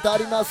ないでってあ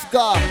ります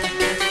か？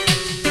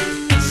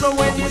 So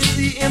when you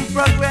see him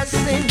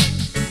progressing,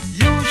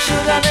 you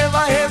should have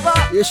never ever.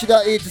 You should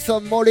eat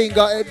some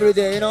moringa every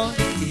day, you know.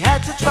 He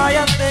had to try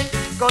and think,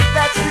 cause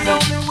that's the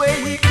only way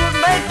he could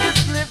make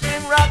this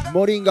living rock.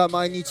 モリンガ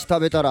毎日食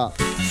べたら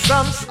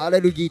Some ア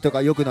レルギーと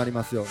か良くなり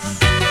ますよ。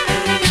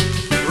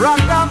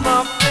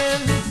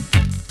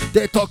 Ragamuffin,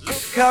 デトック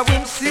ス how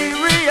him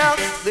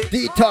serious.デ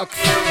トックス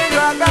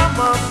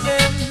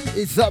Ragamuffin,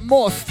 is the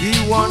most. he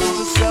wants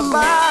to survive.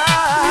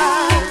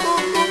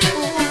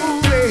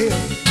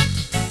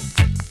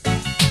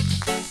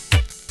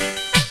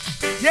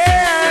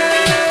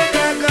 Yeah,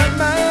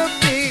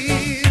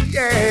 Ragamuffin,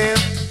 yeah,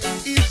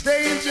 he's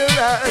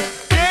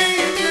dangerous,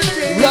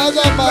 dangerous.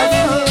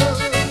 Ragamuffin.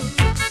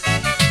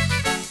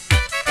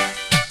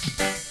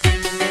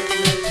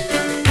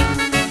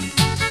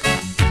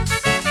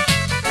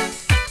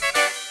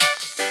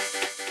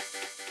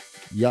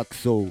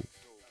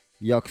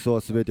 薬草は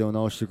全て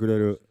を治してくれ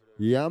る。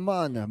いや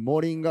まあね、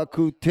モリンガ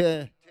食っ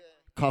て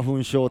花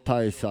粉症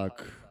対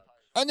策。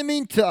And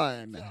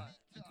meantime、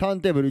ター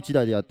ンテーブル1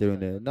台でやってるん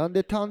で、なん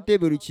でターンテー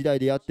ブル1台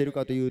でやってる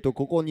かというと、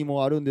ここに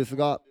もあるんです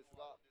が、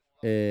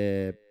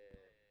iPad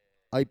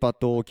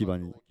置き場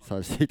に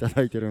させていた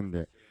だいてるん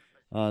で、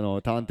タ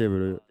ーンテーブ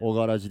ル、小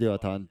柄寺では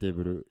ターンテー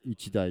ブル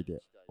1台で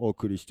お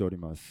送りしており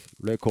ます。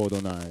レコー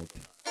ドナイト。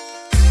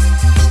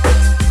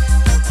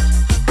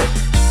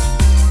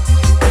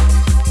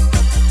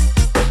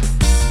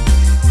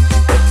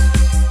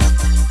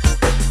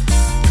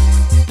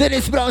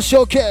Dennis Brown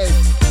Showcase.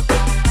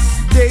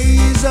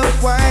 Days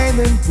of wine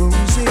and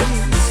roses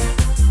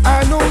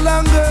are no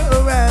longer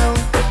around.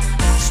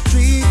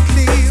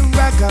 Strictly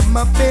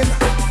ragamuffin,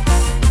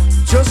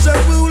 just a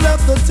rule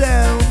of the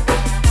town.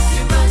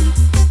 You run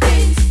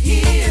things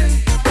here,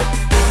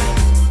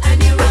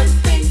 and you run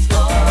things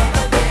over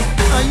there.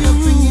 Are you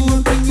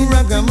rude,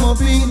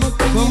 ragamuffin?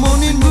 Come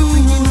on and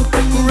rude,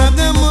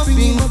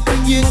 ragamuffin.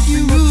 Yes,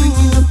 you rude,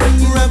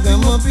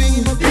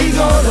 ragamuffin. He's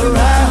all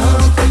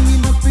around.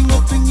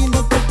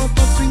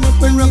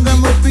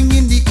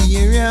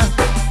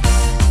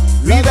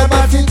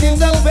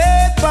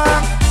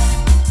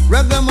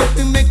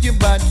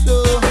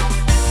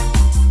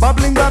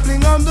 bubbling,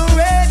 bubbling on the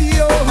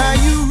radio. Are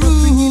you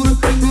rude?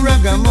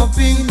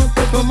 Ragamuffin,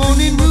 come on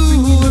and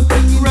rule.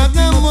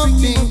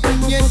 Ragamuffin,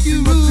 yes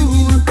you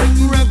rule.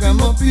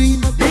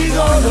 Ragamuffin, big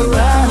all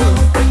around.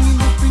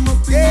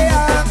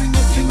 Yeah,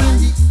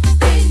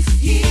 Things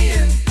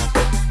here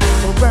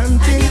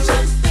grand and you things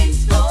run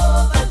things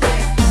over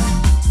there.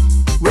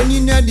 when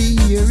you know the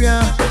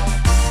area.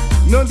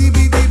 No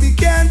DB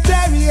can't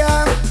carry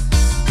ya.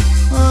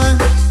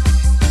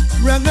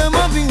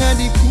 Ragamuffin are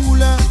the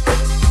cooler,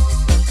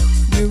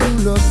 the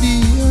rule of the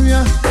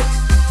area.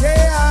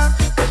 Yeah,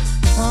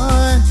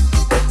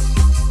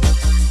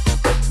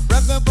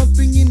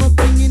 Ragamuffin in,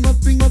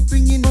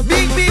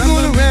 big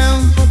all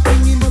around.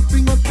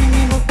 Ragamuffin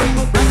in,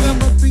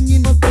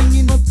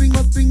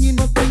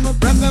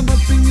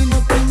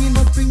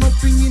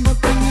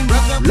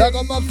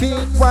 Ragamuffin.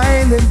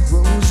 wine and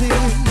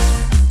roses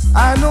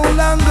are no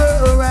longer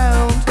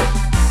around.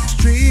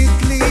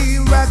 Strictly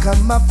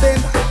ragamuffin,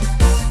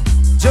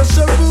 just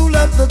a rule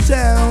of the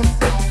town.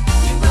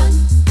 You run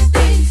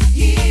things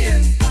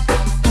here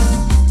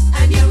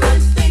and you run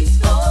things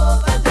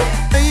over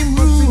there. Same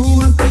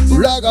rule,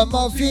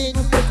 Ragamuffin.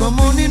 come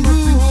on and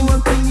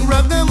rule.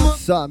 Ragamuffin.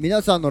 さあ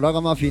皆さんのラ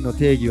ガマフィンの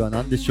定義は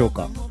何でしょう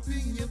か。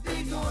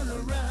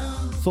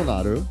そんなん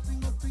ある？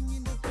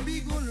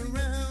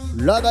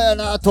ラガや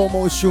なと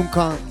思う瞬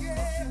間、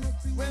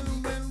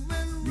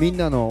みん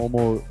なの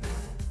思う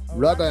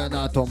ラガや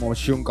なと思う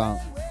瞬間、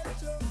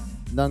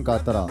なんかあ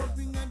ったら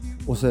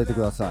教えてく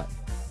ださ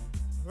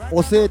い。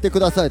教えてく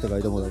ださいとか言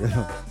うと思うんだけ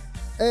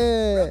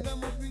ど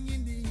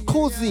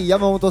洪水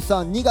山本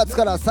さん2月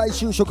から再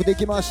就職で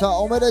きました。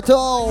おめでとう。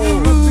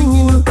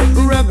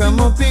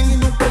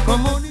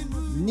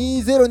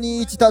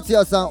2021達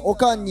也さん、お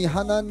かんに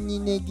鼻に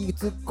ネギ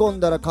突っ込ん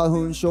だら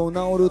花粉症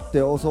治るって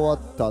教わっ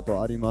た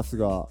とあります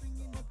が、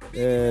ジ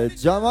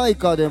ャマイ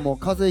カでも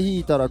風邪ひ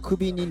いたら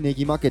首にネ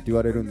ギ負けって言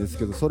われるんです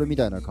けど、それみ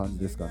たいな感じ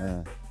ですか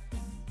ね。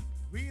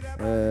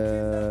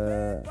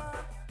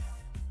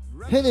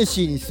ヘネ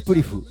シーにスプ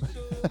リフ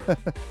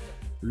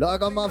ラ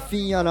ガマフ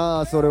ィンや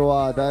な。それ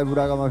はだいぶ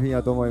ラガマフィン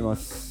やと思いま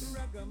す。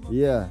い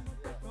や、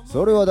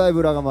それはだい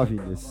ぶラガマフ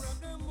ィンで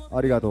す。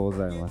ありがとうご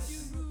ざいま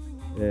す。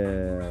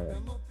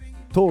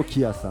トウ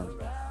キヤさん、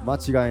間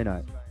違いな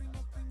い。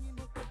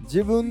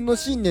自分の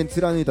信念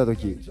貫いたと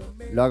き、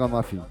ラガ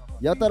マフィン。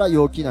やたら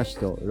陽気な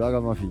人、ラ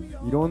ガマフ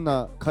ィン。いろん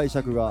な解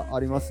釈があ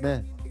ります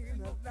ね。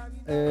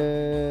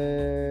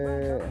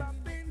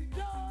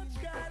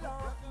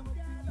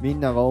み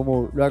んなが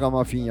思うラガ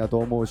マフィンやと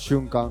思う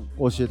瞬間、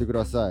教えてく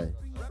ださい。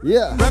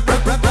Yeah!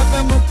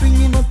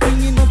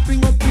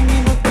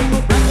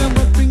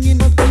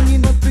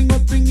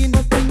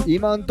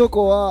 今んと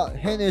こは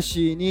ヘネ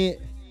シーに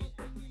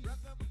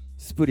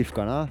スプリフ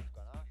かな。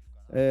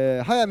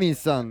はやみん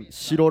さん、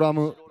白ラ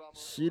ム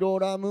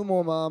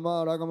もまあま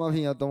あラガマフ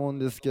ィンやと思うん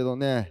ですけど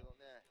ね。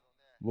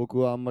僕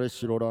はあんまり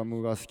白ラ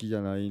ムが好きじ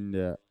ゃないんで、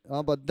や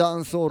っぱダ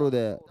ンソール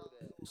で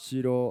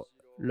白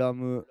ラ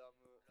ム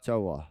ちゃ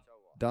うわ。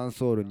ダン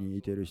ソールに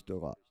いてる人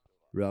が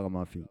ラガ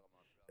マフィン。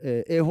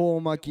恵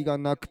方巻きが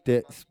なく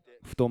て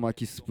太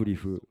巻きスプリ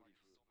フ。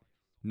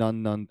南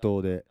南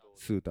東で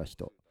吸うた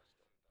人。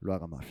ラ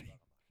ガマフィン。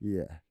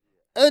Yeah.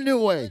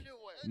 Anyway!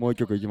 もう一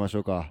曲いきましょ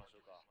うか。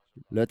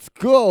Let's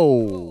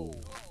go!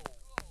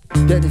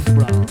 デニス・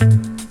ブラウン。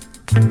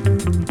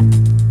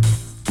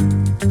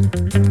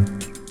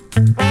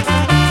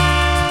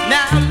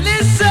Now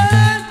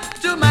listen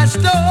to my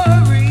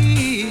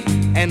story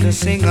and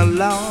sing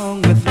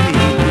along with me.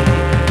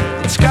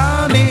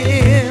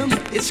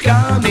 It's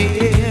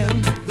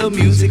coming, the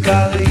music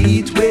I'll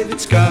eat with,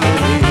 it's coming.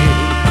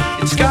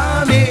 It's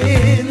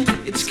coming,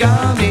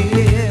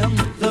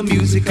 the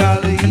music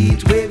I'll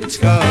eat with, it's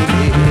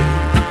coming.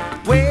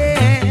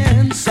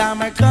 When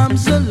summer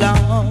comes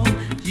along,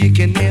 you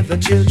can hear the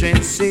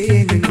children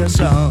singing the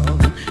song.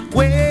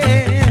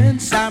 When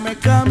summer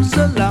comes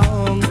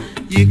along,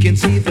 you can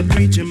see the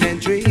preacher man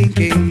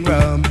drinking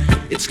rum.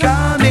 It's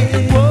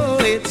coming, oh,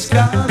 it's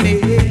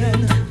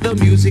coming, the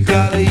music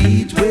I'll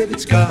eat with,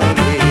 it's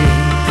coming.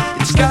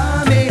 It's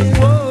coming,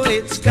 oh,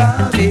 it's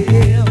coming,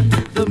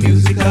 the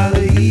music I'll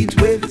eat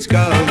with, it's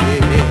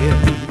coming.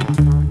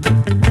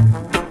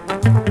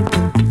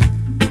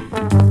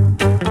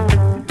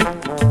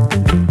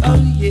 Oh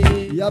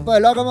yeah. やっぱ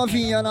りラガマフ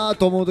ィンやな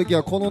と思うとき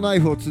はこのナイ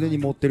フを常に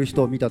持ってる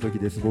人を見たとき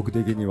です、僕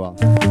的には。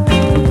The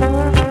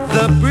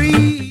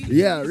breeze.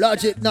 Yeah,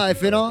 Logic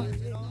knife, you know?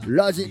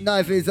 Logic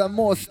knife is a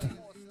must.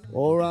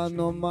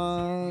 Orano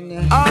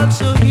man.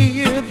 Also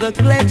hear the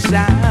click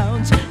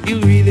sounds. You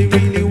really,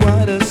 really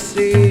wanna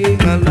sing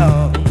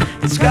along.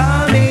 It's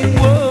coming,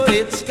 oh,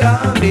 it's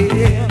coming.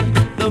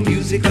 The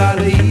music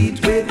I'll eat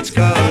with, it's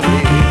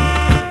coming.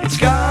 It's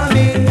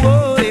coming,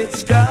 oh,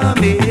 it's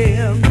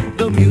coming.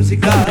 The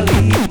music I'll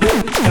eat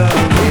with, it's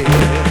coming.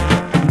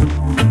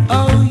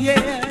 Oh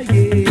yeah,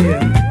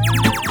 yeah.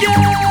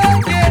 Yeah,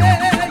 yeah,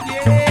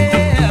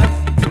 yeah.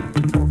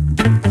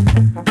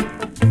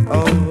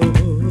 Oh.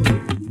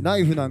 ナ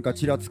イフなんか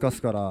ちらつか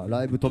すから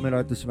ライブ止めら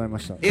れてしまいま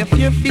した。 If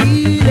you're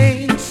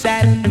feeling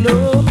sad and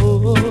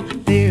low,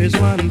 there's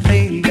one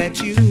thing that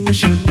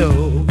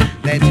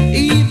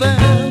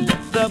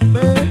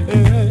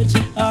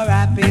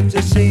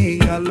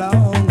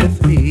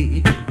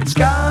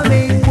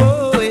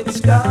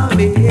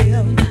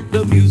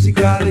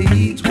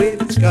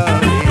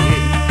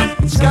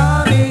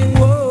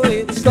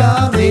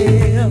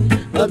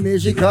A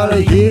musical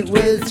heat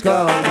with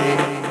coming.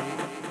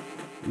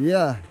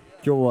 Yeah,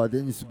 今日は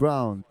デニス・ブ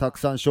ラウンたく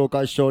さん紹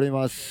介しており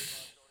ま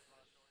す。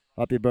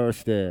Happy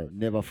birthday,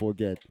 never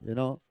forget, you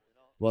know?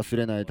 忘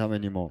れないため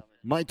にも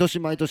毎年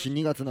毎年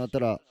2月になった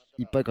ら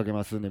いっぱいかけ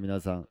ますんで、皆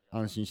さん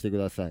安心してく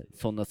ださい。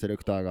そんなセレ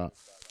クターが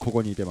こ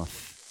こにいてま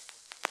す。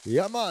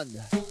ヤマン。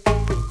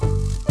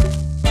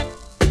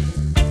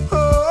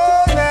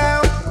Oh,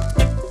 now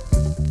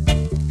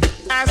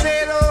I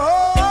said, now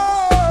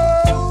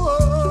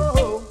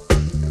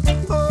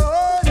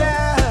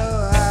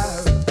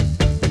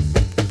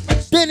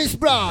Dennis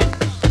Brown.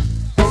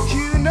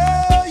 you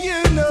know,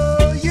 you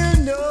know, you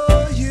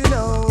know, you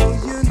know,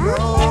 you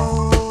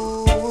know,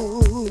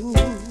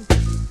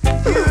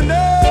 you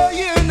know,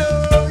 you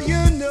know,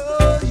 you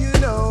know, you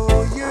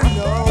know, you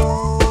know.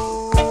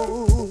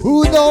 Who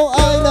know I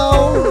know?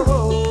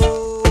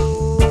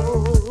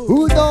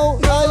 Who know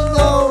I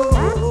know?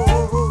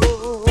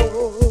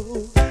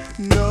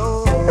 No,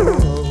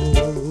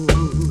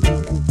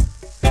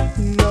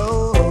 no.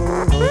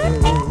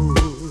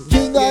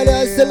 King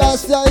Haile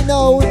Selassie I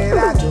know. That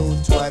I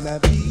don't wanna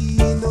be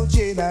no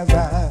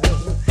general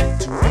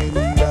to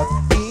end up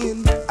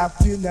in a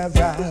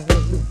funeral.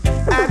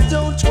 I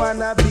don't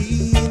wanna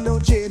be no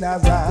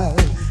general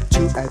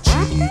to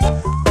achieve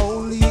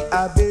only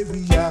a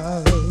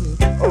burial.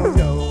 Oh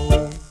no,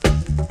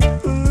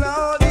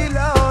 Lordy,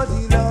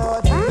 Lordy,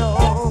 Lordy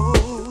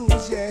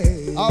knows,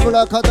 yeah.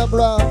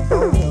 Abracadabra.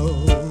 Oh no,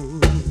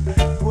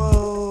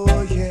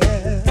 whoa,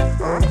 yeah,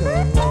 oh no.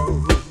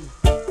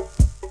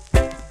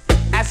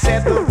 I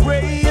said the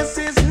race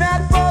is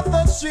not for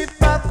the swift,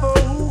 but for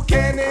who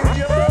can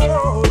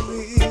endure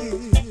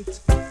it.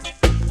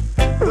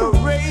 The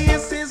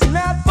race is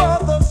not for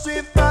the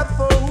swift, but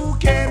for who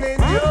can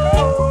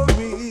endure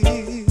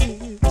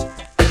it.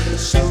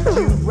 So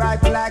you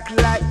ride like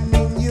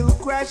lightning, you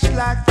crash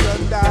like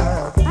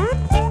thunder.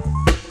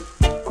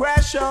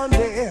 Crash on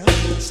there.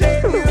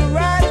 Say you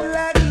ride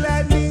like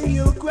lightning,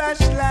 you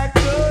crash like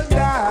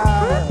thunder.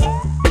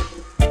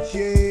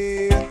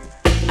 Yeah.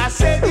 I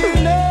said you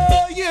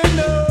know, you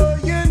know,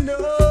 you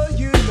know,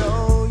 you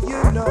know,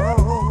 you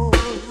know.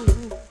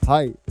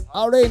 はい。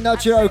アレイナ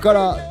チュラルか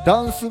ら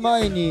ダンス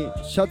前に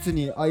シャツ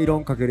にアイロ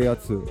ンかけるや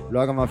つ、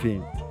ラガマフィ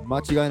ン、間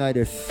違いない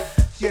です。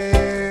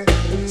 Yeah.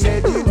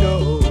 Said you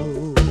know.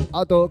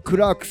 あとク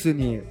ラークス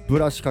にブ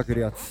ラシかけ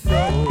るやつ。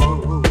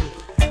 Oh,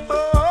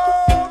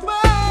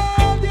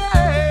 man,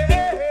 yeah.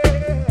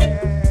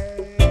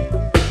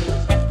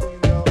 You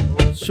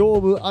know. 勝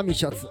負網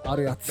シャツあ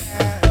るやつ。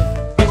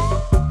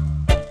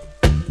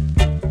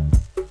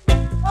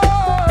 Oh,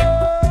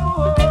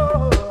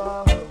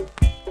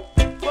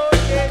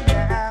 yeah.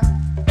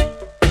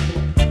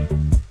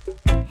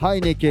 ハ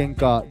イネケン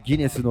かギ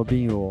ネスの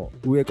瓶を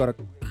上から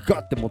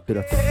ガッて持って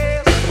るやつ。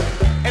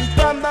 And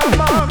from the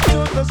mob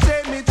to the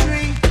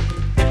cemetery,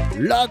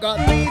 ラガ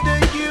me the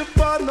youth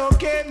for no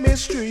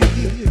chemistry.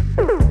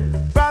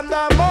 From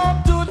the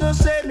mob to the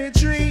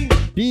cemetery,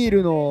 ビー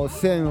ルの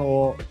線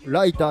を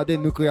ライターで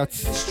抜くや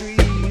つ。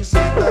 streets, the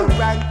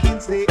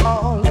rankings they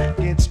all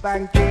get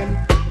spanking.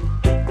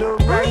 The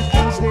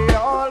rankings they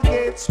all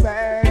get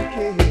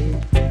spanking.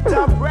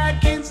 The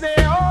rankings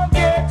they all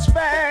get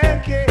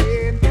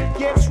spanking.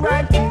 Yes,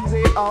 rankings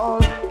they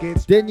all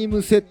get デニ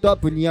ムセットアッ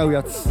プ似合う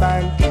やつ。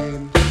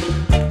 spanking.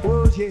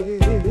 Oh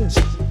yes,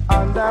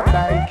 on the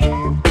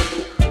banking.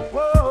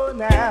 Whoa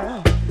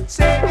now,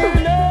 say you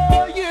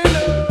know, you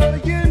know,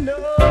 you know,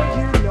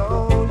 you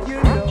know, you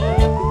know.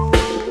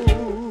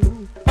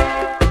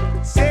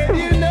 Say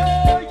you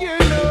know, you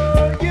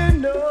know, you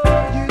know,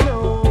 you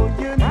know,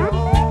 you know.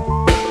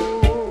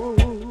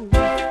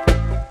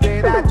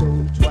 That I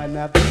don't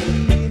wanna be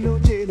no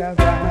general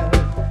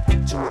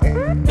to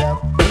end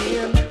up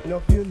in no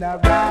funeral.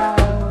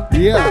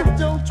 Yeah. I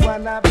don't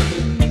wanna be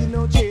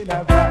no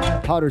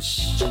general. ハル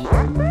シ。 End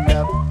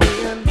up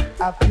in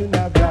a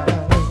funeral.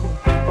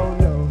 Oh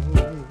no.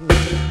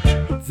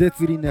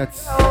 絶倫のや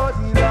つ。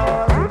 Lordy,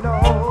 Lordy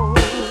knows,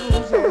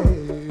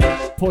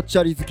 yes, ぽっち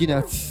ゃり好きな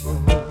やつ。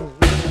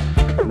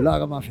ラ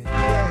ガマフィ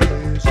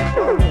yes,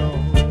 oh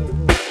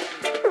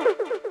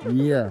no. ン。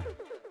いや、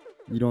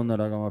いろんな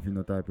ラガマフィン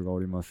のタイプがお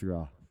ります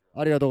が、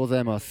ありがとうござ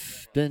いま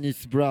す。デニ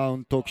ス・ブラウ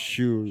ン特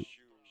集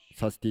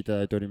させていた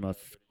だいております。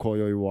今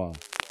宵は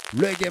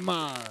レゲ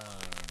マン。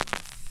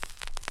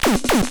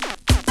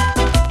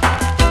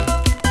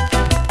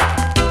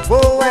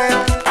Oh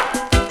well,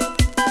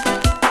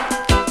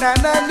 na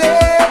na na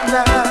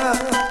na.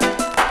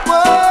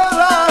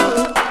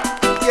 Whoa,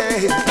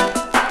 yeah.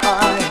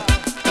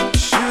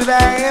 Should I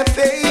have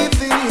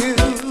faith in you?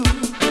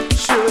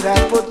 Should I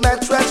put my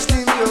trust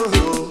in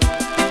you?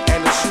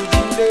 And should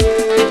you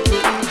let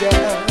me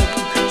down?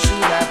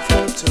 Should I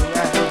float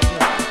around?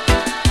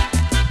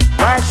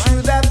 Why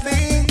should I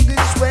think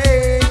this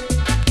way?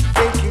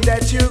 Thinking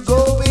that you're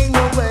going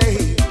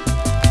away.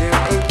 There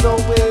ain't no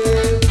way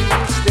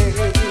we'll stay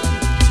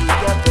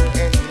together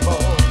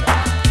anymore.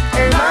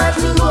 Am I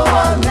to go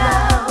on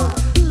now,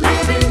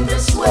 living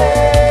this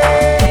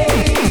way?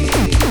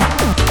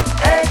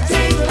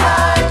 Acting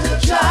like a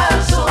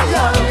child so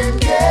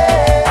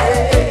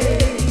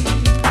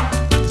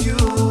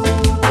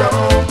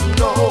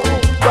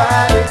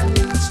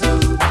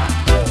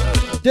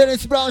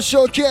Dennis Brown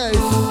Showcase.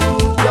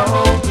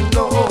 Don't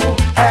know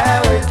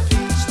how it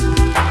feels to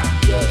be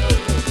young.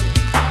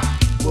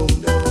 Oh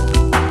no.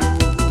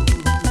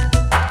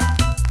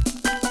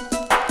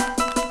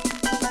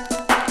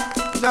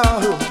 No.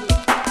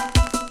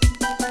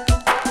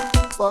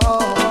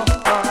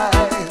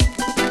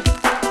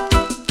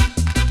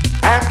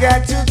 I've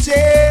got to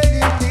tell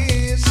you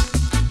this,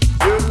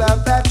 your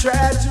love I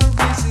tried to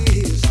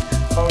resist,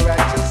 or I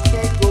just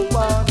can't go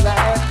on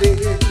like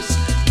this,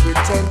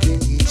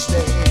 pretending each day.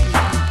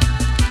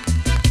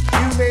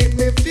 You make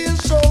me feel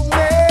so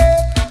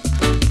mad,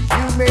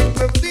 you make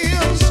me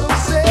feel so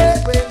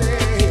sad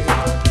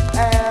whenever I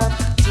have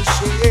to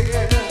share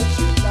your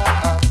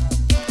love.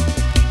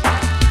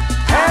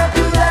 How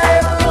could I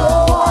ever go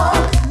on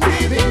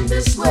living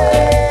this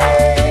way?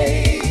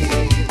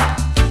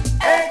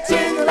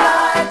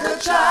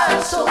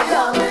 So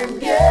young and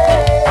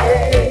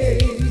gay,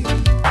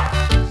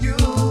 you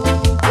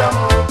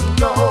don't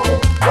know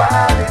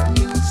what it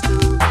means to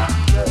be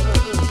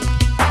loved.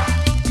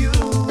 You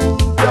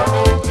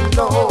don't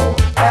know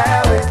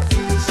how it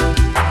feels to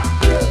be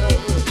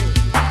loved.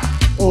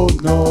 Oh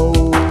no,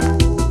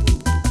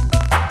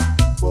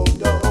 oh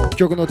no.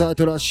 曲のタイ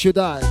トルは主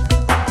題。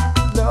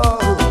No,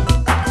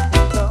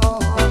 no.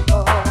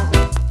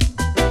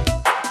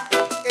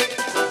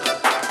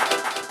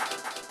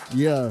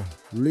 Yeah,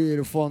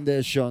 real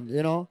foundation,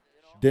 you know?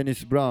 デニ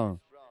ス・ブラウン。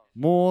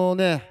もう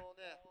ね、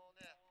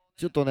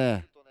ちょっと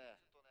ね、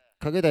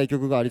かけたい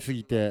曲がありす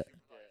ぎて、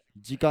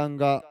時間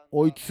が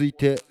追いつい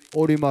て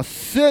おりま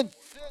せん。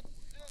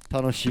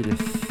楽しいで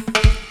す。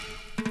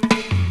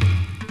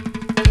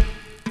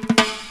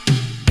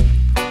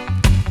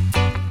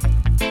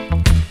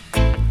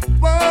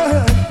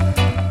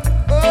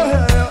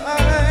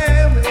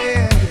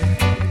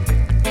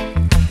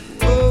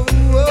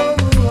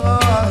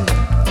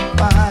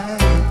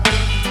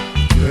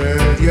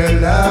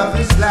Your love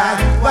is like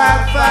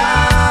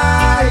wildfire,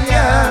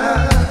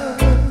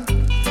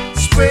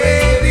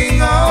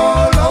 spreading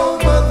all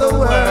over the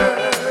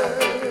world.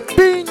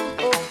 Bing!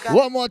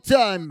 One more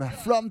time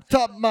from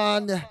Top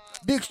Man,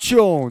 Big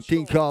Tune,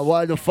 Tinker,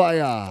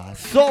 Wildfire,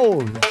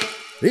 Soul,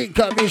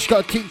 Inka,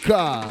 Mishka,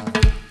 Tinker,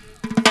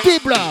 D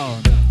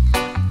Brown.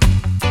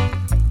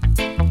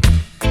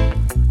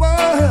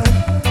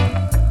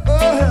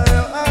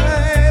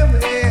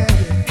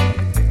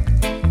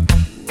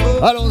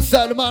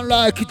 Alongside a man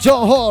like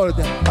John Hord.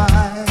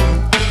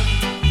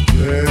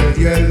 Girl,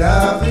 your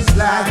love is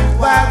like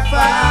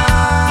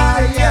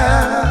wildfire,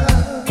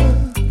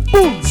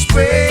 Boom!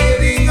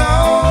 spreading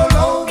all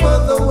over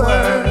the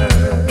world.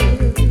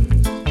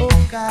 Oh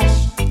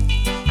gosh,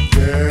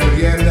 girl,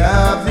 your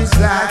love is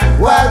like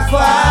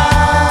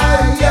wildfire,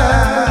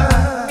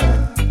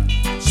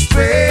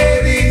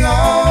 spreading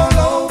all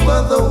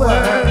over the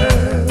world.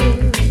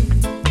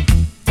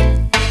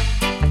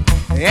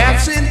 I've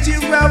sent you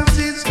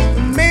roses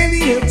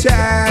many a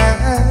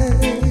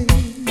time,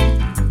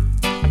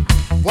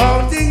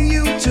 wanting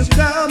you to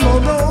come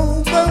on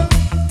over.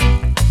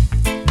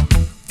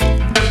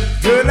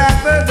 Girl,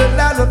 I've heard a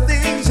lot of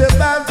things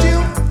about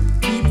you,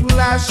 people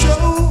are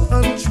so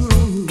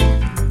untrue.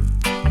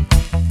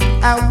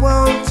 I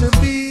want to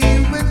be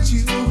with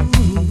you.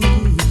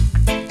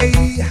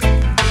 Hey.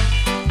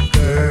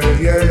 Girl,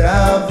 your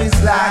love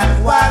is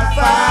like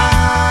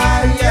wildfire,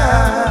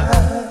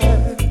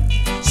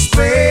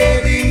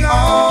 spreading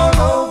all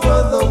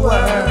over the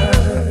world.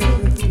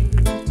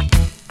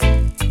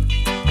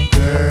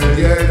 Girl,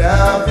 your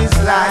love is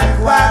like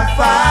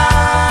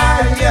wildfire,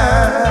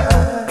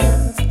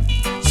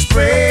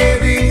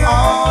 spreading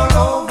all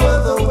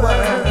over the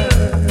world.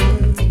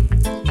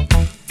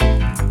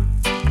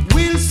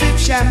 We'll sip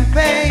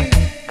champagne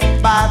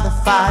by the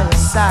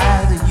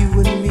fireside, you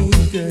and me,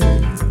 girl.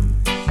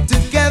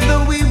 Together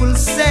we will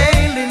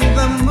sail in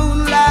the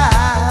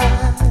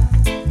moonlight,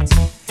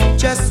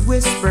 just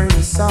whispering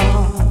a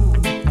song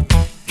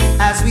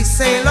as we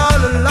sail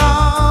all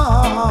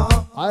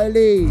along.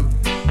 Eileen.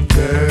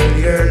 Girl,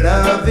 your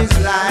love is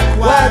like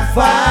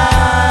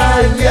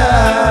wildfire,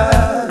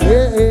 Yeah.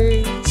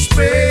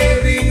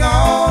 spreading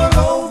all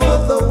over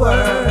the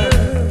world.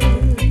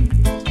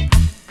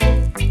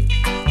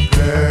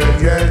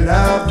 Girl, your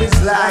love is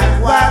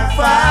like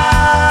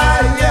wildfire,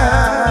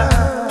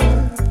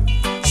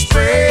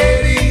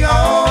 spreading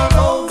all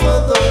over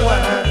the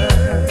world.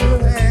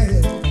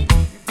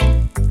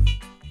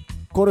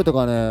 これと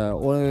かね、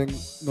俺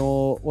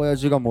の親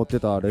父が持って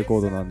たレコ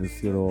ードなんで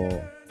すけど、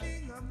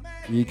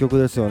いい曲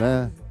ですよ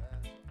ね。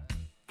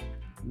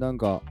なん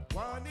か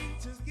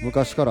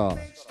昔から聴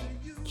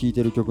い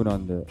てる曲な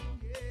んで、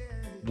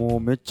もう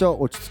めっちゃ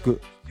落ち着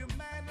く。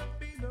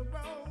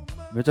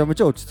めちゃめ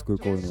ちゃ落ち着く、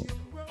こういう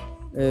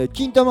の。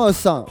金玉ウ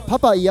スさん、パ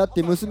パ嫌っ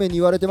て娘に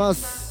言われてま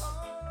す。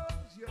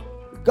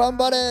頑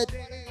張れ、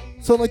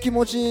その気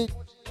持ち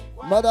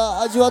ま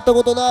だ味わった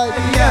ことない。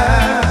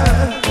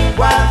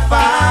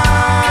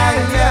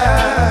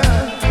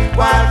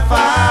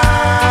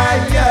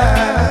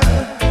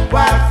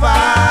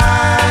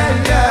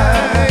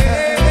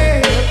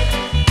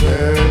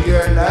Girl,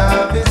 your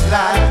love is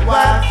like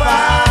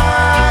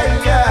wildfire,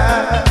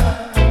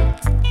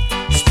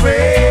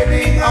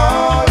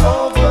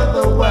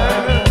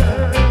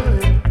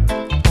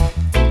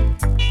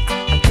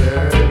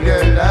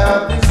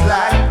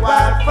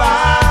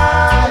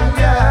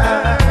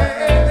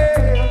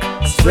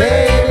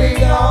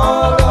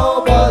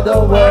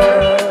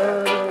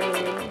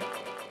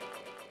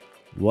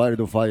 ワイル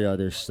ドファイヤー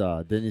でし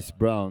た。デニス・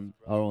ブラウン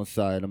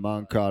alongside a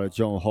man called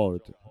John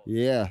Holt.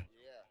 Yeah,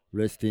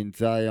 rest in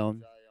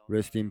Zion,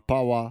 rest in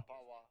power,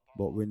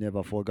 but we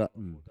never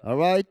forgotten.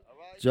 Alright?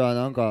 じゃあ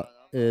なんか、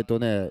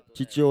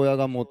父親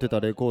が持ってた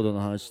レコード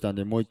の話したん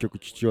で、もう一曲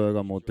父親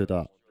が持って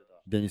た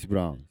デニス・ブ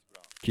ラウン、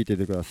聴いて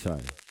てください。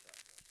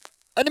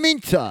In the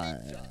meantime,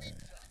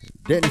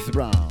 デニス・ブ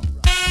ラウン。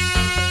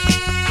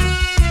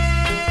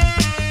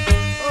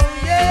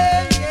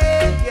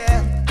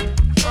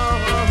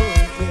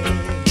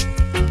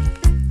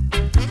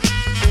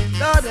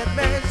Lord have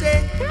mercy.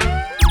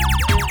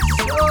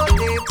 So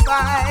if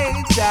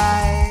I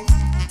die,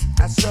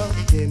 I saw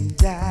them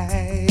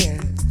die.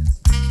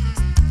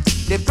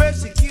 They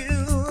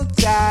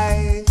persecute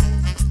I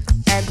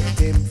and let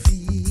them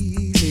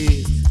feel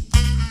it.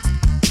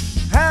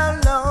 How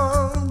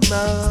long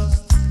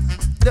must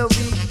the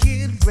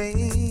wicked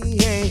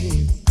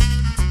reign?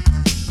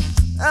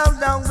 How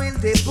long will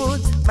they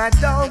put my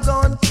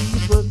doggone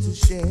people to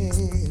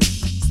shame?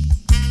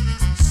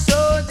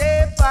 So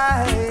they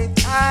fight,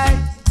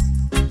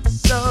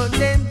 so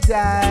them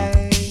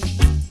die.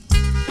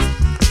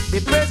 They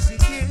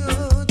persecute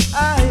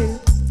and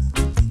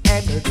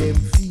let them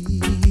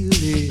feel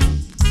it.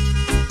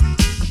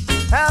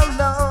 How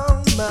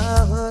long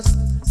must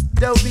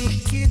the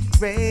wicked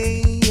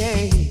reign?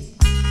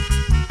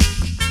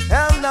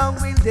 How long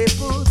will they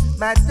put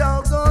my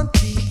doggone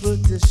people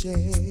to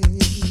shame?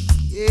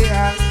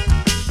 Yeah,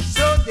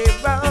 so they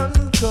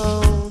run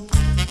cold,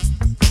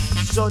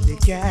 so they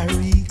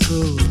carry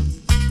cold,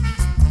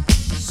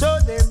 so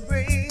they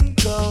bring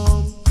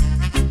come,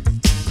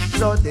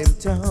 so them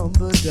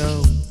tumble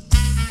down.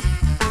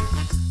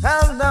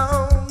 How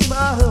long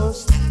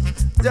must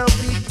the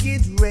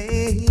wicked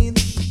reign?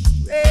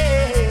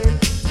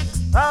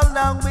 How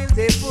long will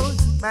they put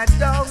my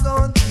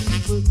doggone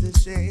people to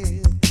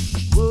shame?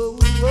 Whoa,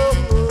 whoa,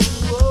 whoa,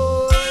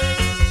 whoa.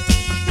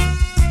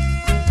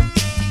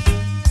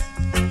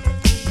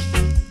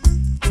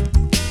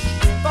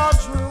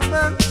 False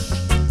rumor,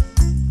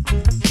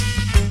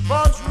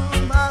 false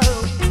rumor,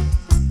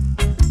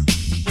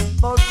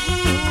 false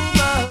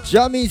rumor. ジ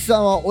ャミーさ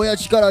んは親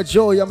父からジ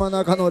ョー山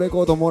中のレ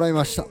コードもらい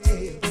ました。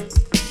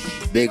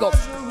ビッグアップ。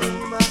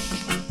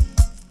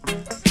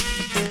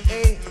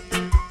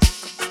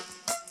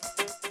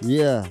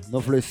Yeah,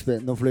 no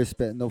respect, no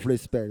respect, no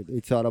respect.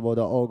 It's all about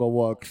the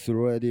Ogaworks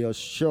radio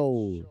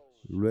show.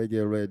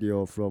 Reggae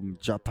radio from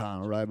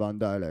Japan, live and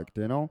direct,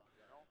 you know?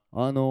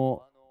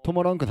 止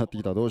まらんくなって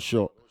きた。どうし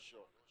よ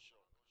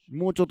う。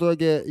もうちょっとだ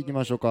け行き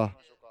ましょうか。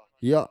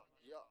いや、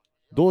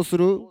どうす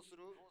る？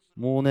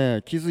もう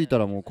ね、気づいた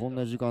らもうこん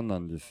な時間な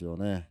んですよ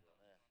ね。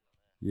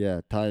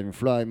Yeah, time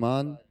fly,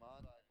 man.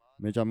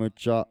 めちゃめ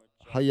ちゃ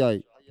早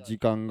い時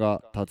間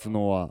が経つ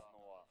のは。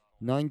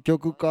何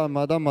曲か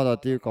まだまだっ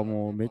ていうか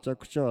もうめちゃ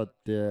くちゃあっ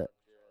て、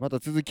また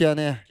続きは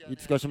ね、い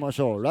つかしまし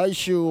ょう。来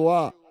週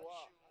は、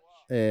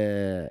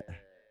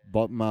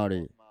ボブ・マ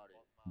ー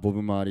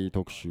リー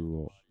特集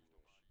を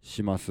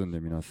しますんで、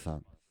皆さ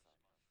ん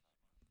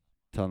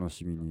楽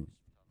しみに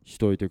し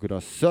といてくだ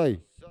さ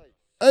い。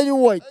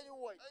Anyway、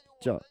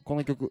じゃあこ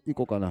の曲い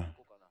こうかな。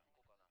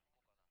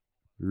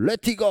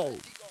Let it go!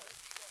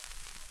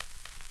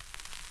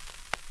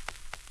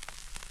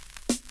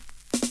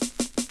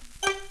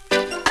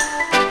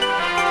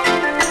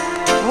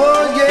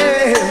 Oh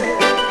yeah,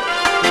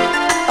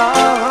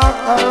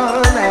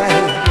 all night.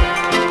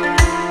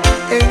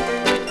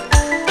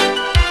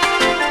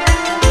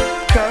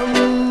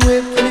 Come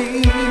with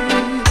me,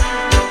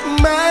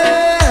 my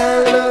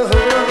love,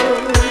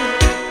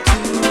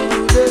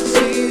 to the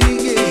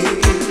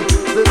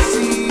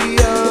sea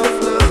of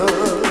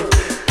love.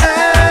 I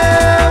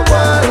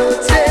wanna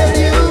tell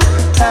you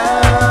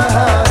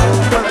how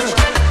much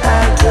I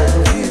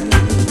love you.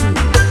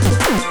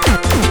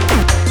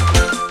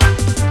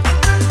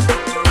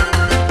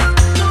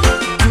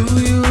 Do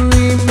you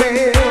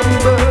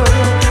remember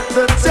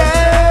the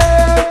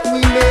time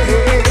we met?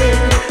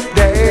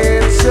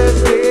 That's a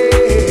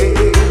day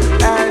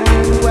I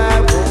knew I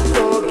won't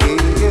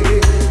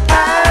forget. I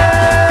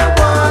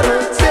wanna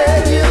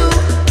tell you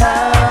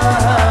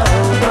how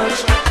much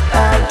I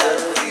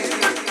love you.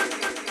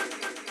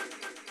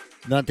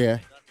 なん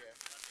て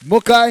もう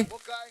一回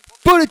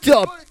Put it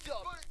up!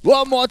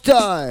 One more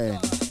time!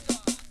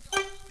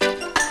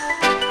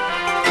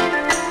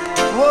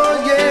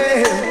 Oh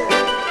yeah,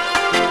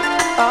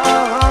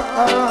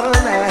 all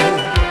night.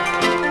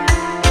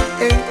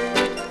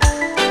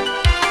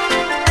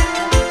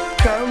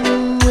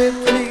 Come with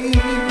me,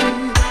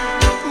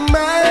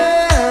 my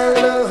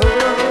love,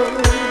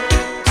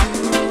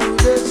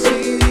 to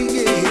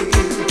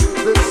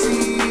the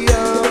sea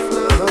of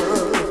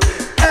love.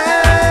 I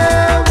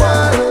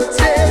wanna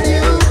tell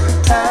you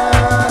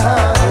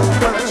how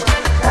much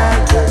I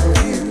love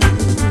you.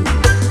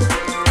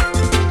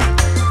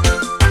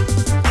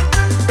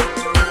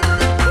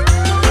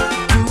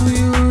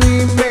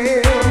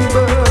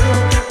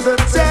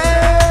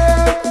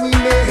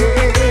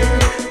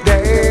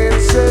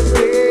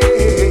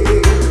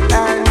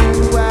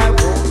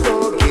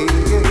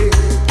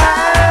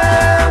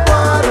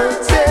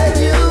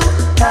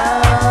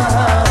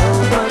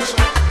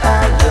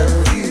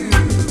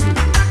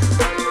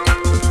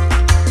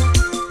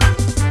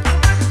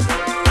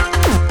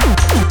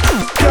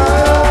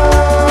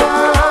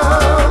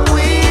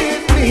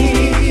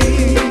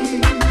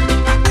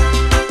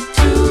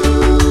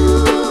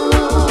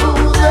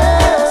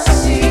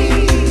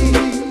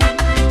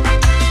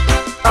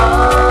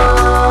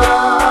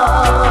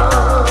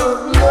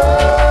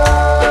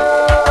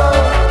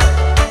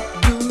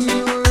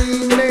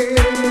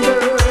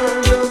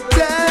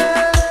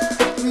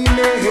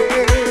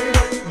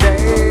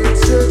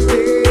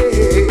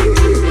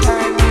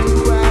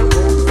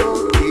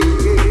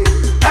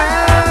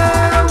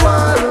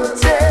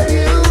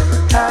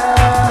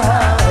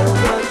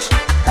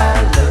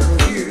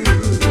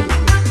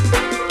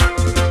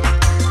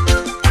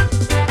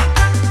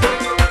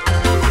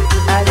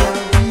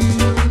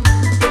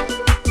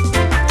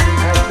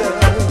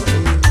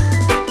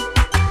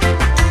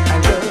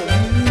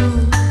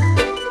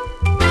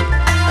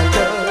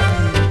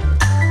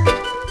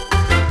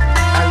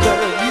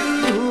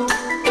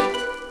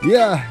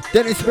 Yeah,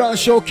 Dennis Brown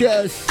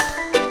Showcase.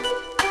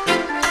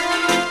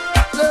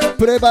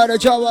 Play by the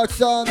Jawak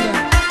song.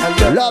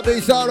 Love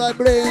is all I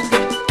bring.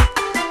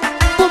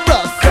 Boom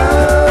blast.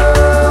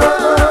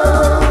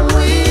 Come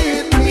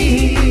with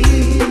me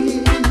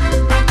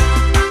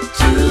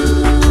to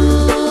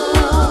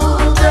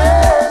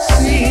the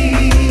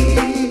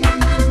sea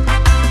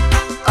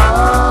of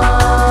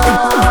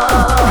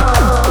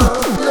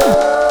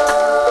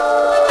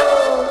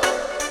love.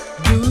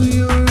 Do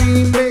you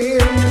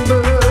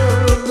remember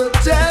the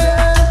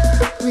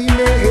time we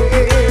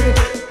met?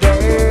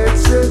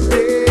 That's a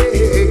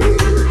day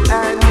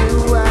I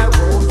knew I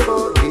won't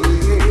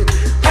forget.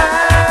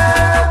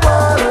 I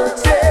wanna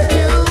tell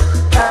you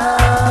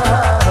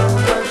how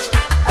much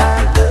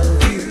I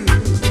love you.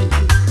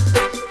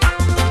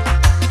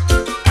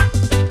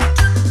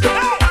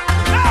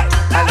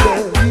 I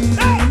love you.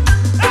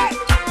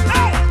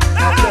 I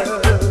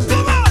love you.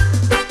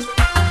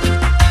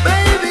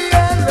 Baby, I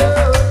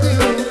love you.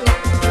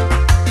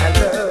 I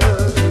love you.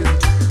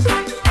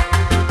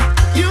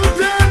 You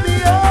turn me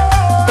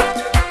on,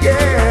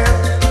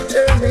 yeah,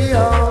 turn me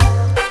on,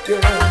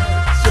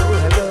 yeah. So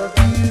I love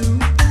you.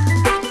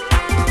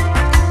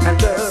 I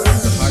love you.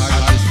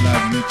 Hottest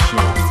live mix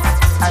show.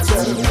 I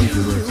love you.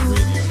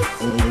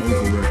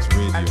 Ogaworks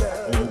Radio.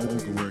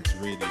 Ogaworks Radio. Ogaworks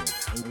Radio.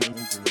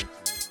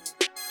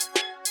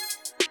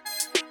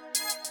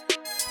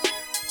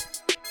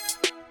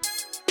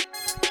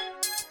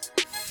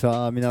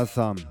さあ皆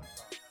さん、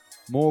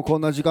もうこ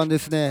んな時間で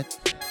すね。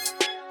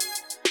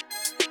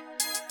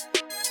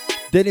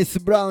デニ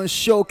ス・ブラウン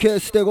ショーケー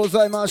スでご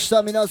ざいまし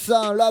た。皆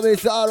さん、Love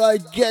is all I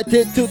get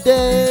it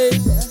today。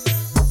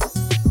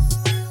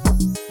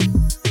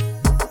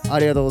あ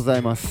りがとうござ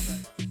いま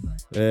す。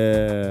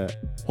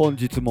本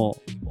日も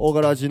オ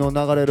ガラジの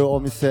流れるお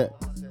店、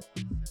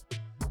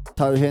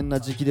大変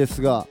な時期で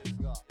すが、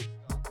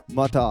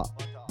また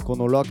こ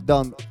のロック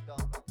ダウン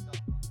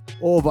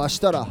オーバーし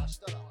たら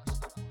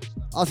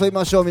遊び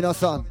ましょう。皆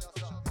さん、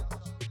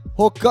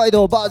北海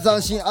道バー斬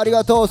新あり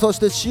がとう。そし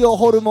て塩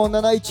ホルモン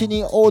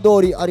712大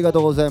通りありがと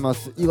うございま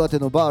す。岩手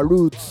のバール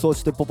ーツ、そ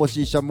してポポ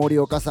シーシャ盛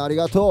岡さんあり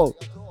がと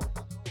う。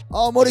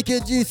青森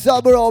県 G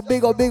サブロービ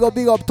ゴビゴ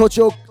ビゴ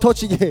栃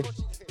木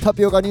タ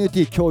ピオカニュー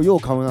ティー、今日よう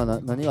買うな。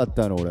何があっ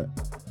たんやろ俺。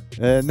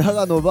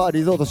長野バー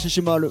リゾート獅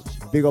子丸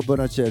ビゴブ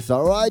ナチェス、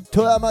Alright、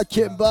富山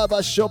県バーバ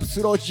ーショップ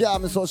スロージャ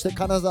ム、そして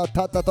金沢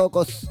タッタトー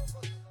コス、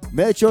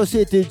メチョ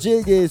シティ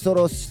ジギー、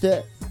そし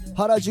て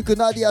原宿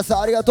ナディアさ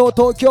んありがとう。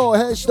東京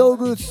兵士道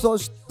具、そ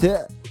し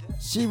て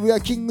渋谷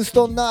キングス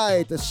トンナ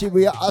イト、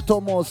渋谷アト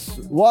モ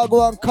ス、ワゴ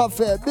ワンカ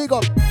フェビゴ、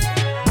神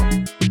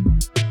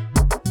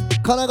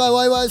奈川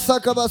ワイワイ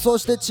酒場、そ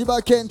して千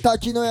葉県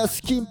滝野屋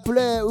スキンプ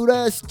レイ、浦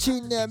安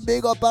陳年ビ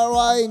ゴパ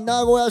ライン、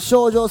名古屋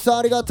少女さん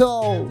ありが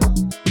とう。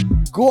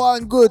ゴア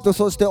ングッド、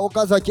そして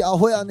岡崎ア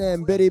ホやね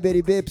んベリベ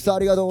リベープさんあ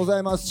りがとうござ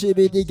います。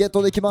 CBD ゲッ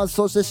トできます。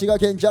そして滋賀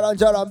県ジャラン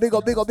ジャランビゴ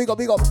ビゴビゴ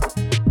ビゴ、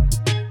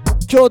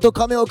京都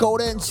亀岡オ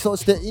レンジ、そ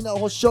して稲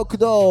穂食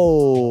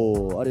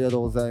堂ありがと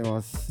うござい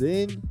ます。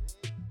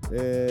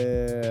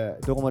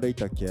どこまで行っ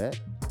たっけ。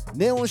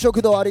ネオン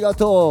食堂ありが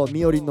とう。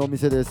みよりんのお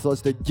店です。そ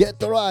してゲッ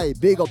トライ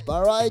ビッグアップ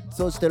アライ、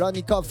そしてラ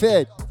ニカフ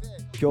ェ、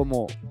今日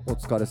もお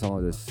疲れ様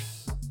で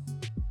す。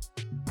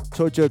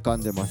ちょいちょい噛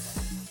んでます。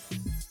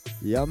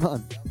ヤマ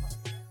ン、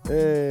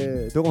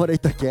どこまで行っ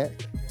たっけ。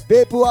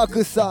ベープワー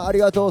クスさんあり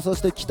がとう。そ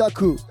して北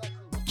区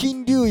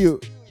金龍湯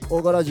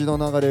小柄寺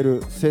の流れ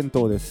る銭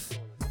湯です。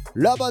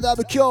ラバダ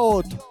ブ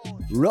京都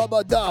ラ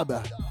バダブ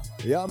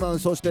ヤマン、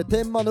そして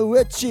天満のウ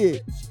ェッ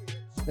ジ、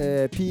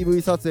PV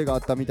撮影があ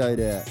ったみたい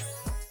で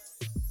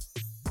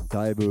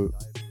だいぶ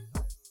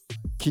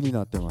気に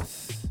なってま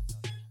す。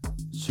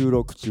収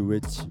録中ウェ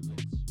ッジ、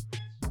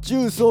ジ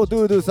ュースをド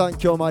ゥードゥさん今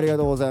日もありが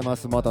とうございま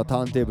す。またタ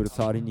ーンテーブル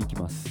触りに行き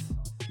ます。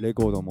レ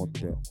コードを持っ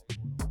て。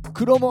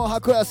黒門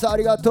白夜さんあ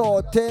りが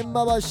とう。天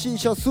満橋 C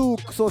社ス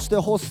ーク、そして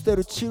ホステ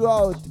ルチル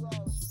アウト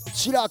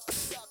チラック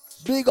ス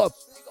ビッグアップ、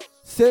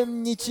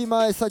千日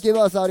前酒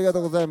バーさんありがと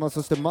うございます。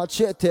そしてマ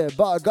チェテ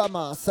バーガ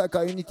マサ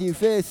カユニティ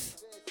フェイス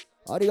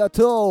ありが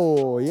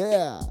とう。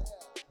Yeah、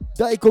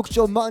大黒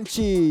町マン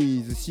チ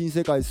ーズ新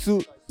世界ス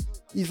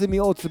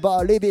泉大津バ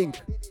ーリビング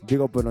ビッ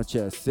グアップのチ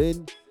ェス、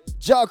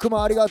ジャーク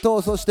マンありがと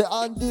う。そして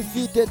アンディフ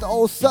ィーテッド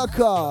大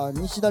阪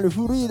西成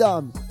フリーダ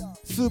ム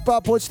スーパ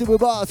ーポジティブ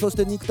バー、そし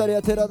てニクタリ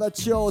ア寺田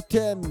頂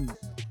点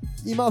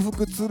今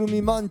福鶴見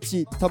マン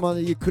チ玉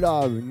ねぎク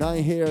ラブナ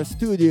インヘアス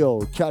タジ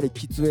オキャリ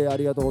キツウェイあ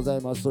りがとうござ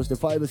います。そして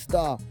5ス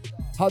ター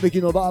羽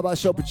引のバーバー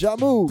ショップジャ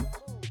ム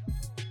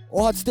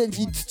お初天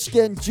神土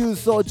県重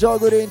曹ジョ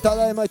グリンた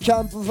だいまキ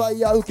ャンプファ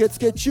イヤー受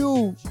付中、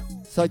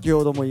先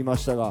ほども言いま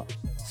したが、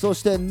そ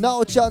してな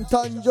おちゃん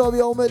誕生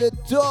日おめでと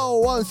う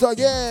Once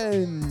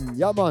again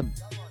ヤマン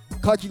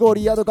かき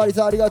氷ヤドカリ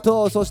さんありが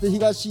とう。そして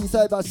東心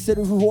斎橋セ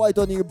ルフホワイ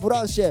トニングブ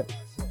ランシェ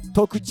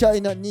徳チャ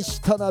イナ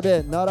西田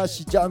辺奈良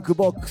市ジャンク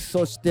ボックス、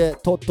そして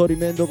鳥取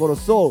麺どころ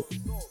そう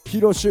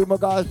広島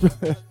が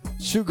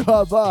シュ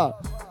ガーバ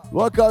ー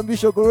若ん美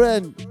食レ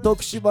ン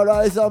徳島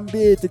ライザン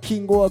ビート、キ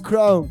ングオアク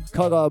ラウン、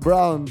香川ブ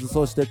ラウンズ、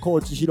そして高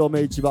知広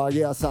め市場揚げ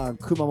屋さん、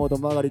熊本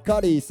曲がり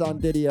カリー、サン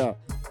テリア、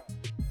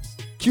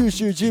九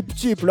州ジップ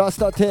チープ、ラス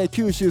タテ、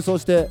九州、そ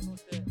して、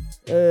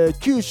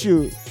九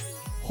州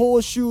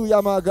宝州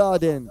山ガー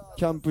デン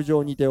キャンプ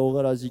場にて大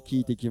柄じ聞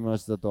いてきま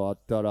したとあっ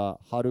たら、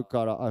冬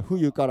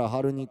から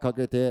春にか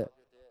けて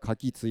書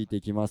きついて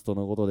きますと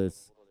のことで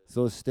す。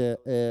そし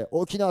て、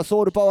沖縄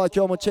ソウルパワー、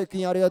今日もチェック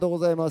インありがとうご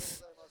ざいま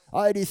す。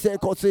アイリ整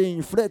骨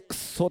院、フレック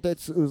ス、ソテ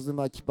ツ、渦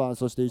巻きパン、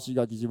そして石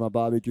垣島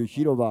バーベキュー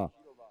広場、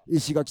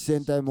石垣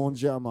戦隊モン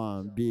ジャー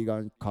マン、ビーガ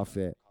ンカフ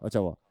ェ、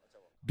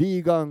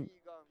ビーガン、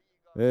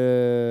ワ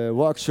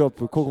ークショッ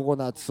プ、ココ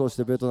ナッツ、そし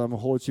てベトナム、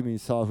ホーチミン、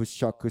サーフ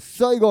シャック、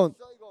サイゴン、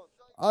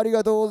あり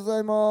がとうござ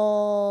い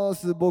ま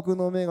す。僕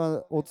の目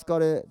がお疲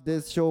れで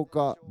しょう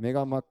か。目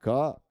が真っ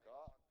赤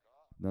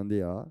なんで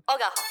や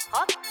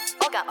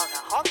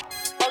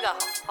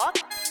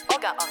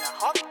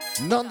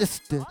なんで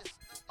すって。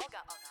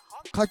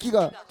牡蠣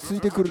がつい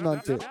てくるな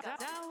んて。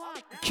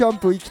キャン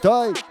プ行き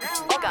たい。う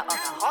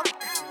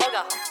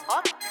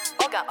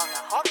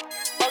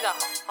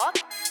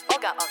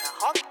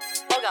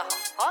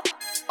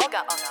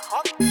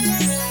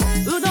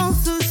どん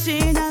寿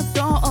司納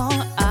豆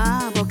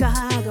アボカ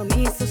ド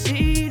味噌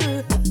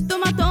汁ト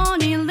マト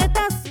にレ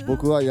タス、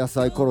僕は野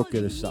菜コロッ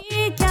ケでした。キ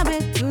ャベ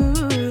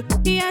ツ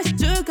冷やし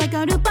中華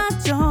カルパ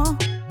ッチ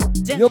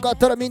ョ、よかっ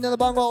たらみんなの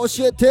番号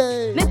教え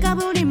て。メカ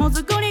ブリも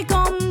ずくり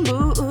昆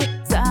布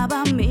サ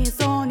バ味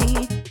噌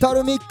にタ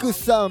ルミック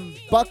スさん、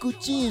バク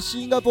チー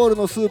シンガポール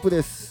のスープ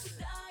です。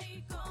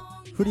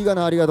振り仮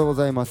名ありがとうご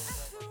ざいま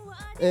す。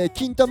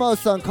金玉マウ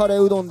スさんカレ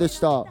ーうどんでし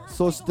た。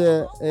そし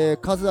て、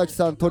和明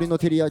さん鶏の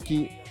照り焼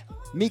き、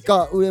ミ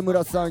カ上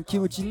村さんキ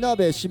ムチ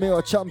鍋、締め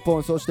はちゃんぽ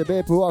ん、そしてベ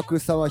ープワーク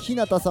スさんは日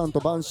向さん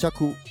と晩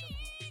酌、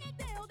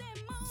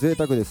贅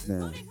沢です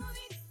ね。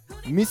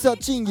ミサ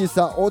チンギ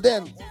さんおで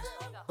ん、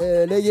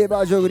レゲエ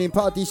バージョングリーン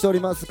パーティーしてお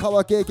ります。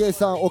川 KK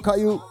さんおか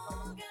ゆ、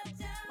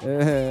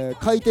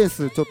回転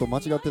数ちょっと間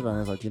違ってた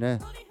ねさっきね。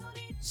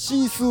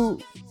シースー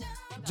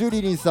ジュ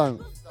リリンさん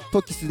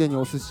時すでに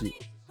お寿司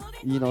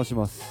言い直し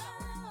ます。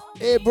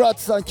ブラッ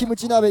ツさんキム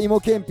チ鍋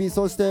芋けんぴ、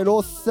そしてロ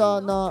ッサ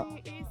ナ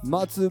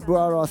松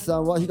原さ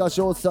んは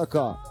東大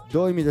阪、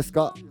どういう意味です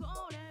か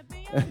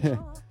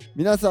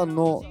皆さん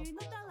の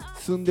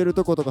住んでる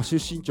とことか出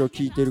身地を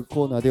聞いてる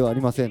コーナーではあり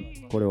ません。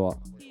これは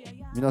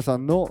皆さ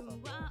んの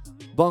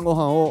晩ご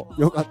飯を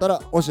よかった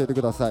ら教えて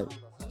ください。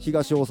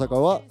東大阪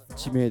は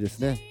地名です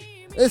ね。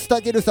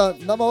たけるさん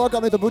生わか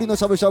めとぶりの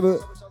しゃぶしゃ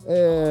ぶ、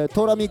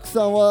トラミック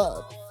さん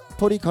は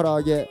鶏唐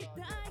揚げ、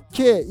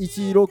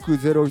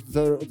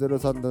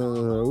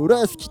K160003 浦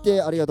安来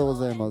てありがとうご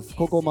ざいます。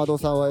ここまど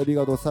さんはエビ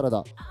ガドサラ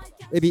ダ、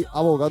エビ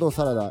アボガド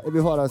サラダ、エビ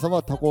ファーラーさん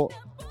はタコ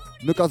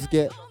ぬか漬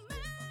け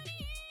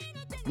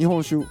日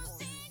本酒、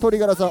鶏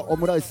ガラさんオ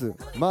ムライス、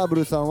マーブ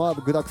ルさんは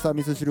具だくさん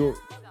味噌汁、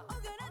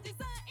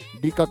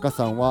リカカ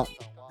さんは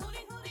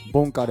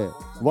ボンカレー、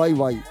ワイ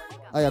ワイ、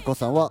あやこ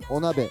さんはお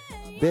鍋、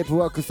ベープ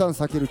ワークさん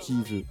避けるチ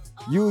ーズ、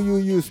ゆうゆ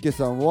うゆうすけ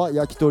さんは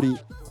焼き鳥、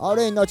ア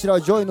レインナチュラ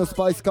ルジョイのス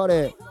パイスカ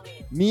レー、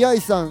みや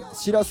いさん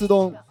しらす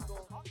丼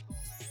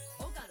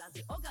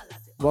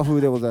和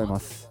風でございま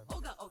す。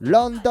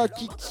ランダ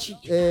キチ、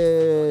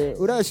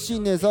浦安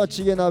新年さんは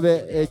チゲ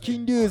鍋、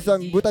金龍さ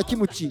ん豚キ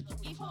ムチ、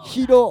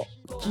ひろ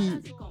き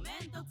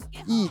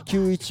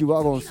E91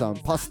 ワゴンさん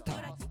パスタ、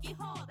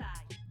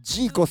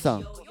ジーコさ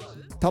ん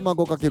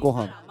卵かけご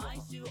飯、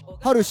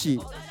はるし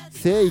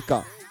せい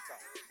か、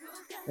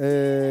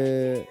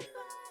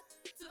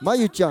ま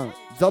ゆちゃん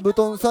座布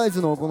団サイズ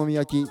のお好み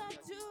焼き、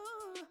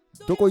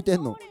どこいて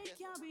んの。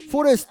フ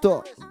ォレス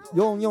ト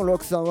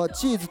4463は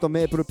チーズと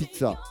メープルピッ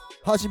ツァ、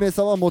はじめ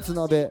さんはもつ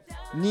鍋、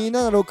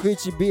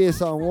 2761BA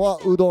さんは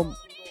うどん、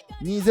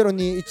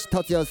2021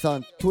達也さ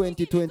ん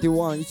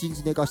2021 一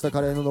日寝かした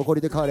カレーの残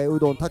りでカレーう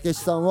どん、たけし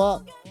さん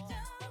は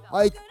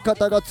相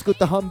方が作っ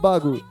たハンバ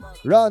ーグ、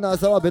ラーナー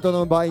さんはベトナ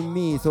ムバイン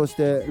ミー、そし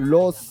て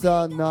ロ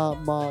サナ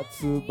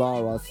松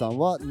原さん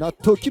は納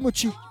豆キム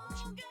チ、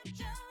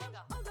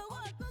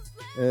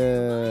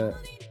贅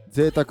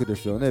沢で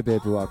すよね。ベ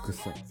ープワーク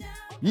スさん、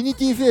ユニ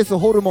ティフェイス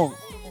ホルモン、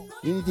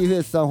ユニティフ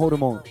ェイスさんホル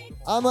モン、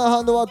アーマー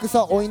ハンドワーク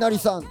さんお稲荷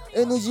さん、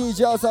 NG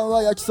ジャーさん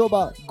は焼きそ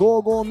ば、ゴ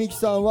ーゴーミキ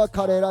さんは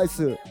カレーライ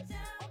ス、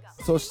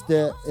そし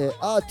て、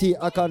アーティ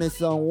あかね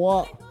さん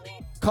は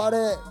カレ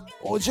ー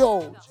お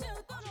嬢、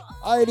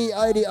アイリ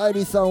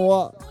ーさん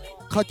は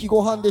かき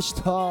ご飯でし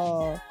た。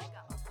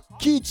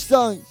キイチ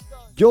さん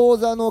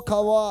餃子の皮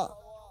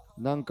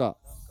なんか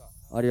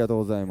ありがとう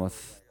ございま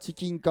す。チ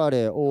キンカ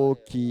レー大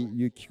木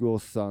ゆきこ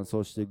さん、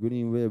そしてグ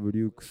リーンウェーブ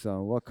リュークさ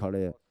んはカ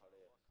レー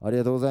あり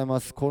がとうございま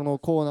す。この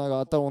コーナーが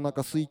あったらお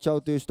腹空いちゃ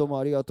うという人も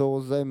ありがとう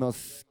ございま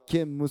す。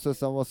ケンムサ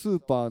さんはスー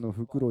パーの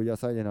袋野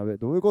菜で鍋、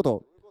どういうこ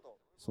と、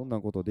そんな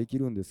ことでき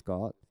るんです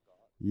か。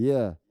い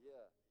や、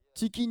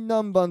チキン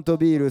南蛮と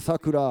ビールさ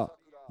くら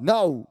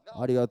ナウ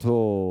ありが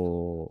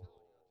とう。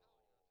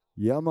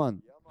ヤマン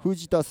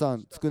藤田さ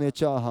んつくね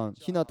チャーハン、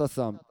ひなた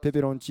さんペ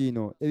ペロンチー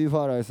ノ、エビフ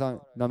ァーライさ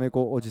んなめ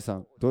こおじさ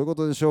ん、どういうこ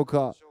とでしょう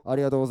か。あ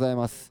りがとうござい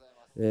ます。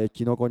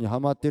キノコにハ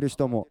マってる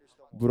人も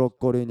ブロッ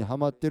コリーにハ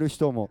マってる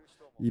人も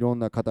いろん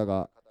な方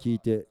が聞い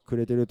てく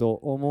れてると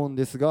思うん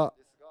ですが、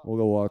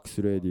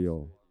Ogaworks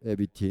Radio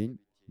Everything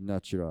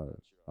Natural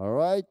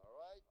Alright。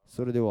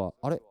 それでは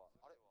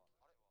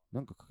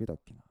なんかかけたっ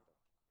けな。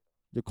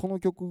でこの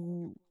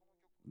曲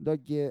だ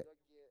け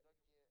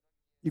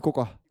いこう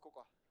か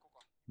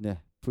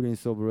ね。プリン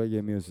スオブレゲ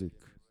エミュージック、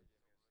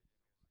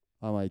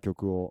甘い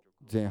曲を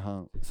前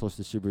半、そし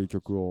て渋い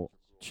曲を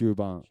中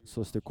盤、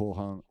そして後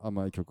半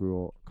甘い曲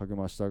をかけ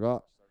ました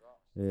が、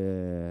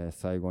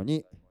最後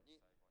に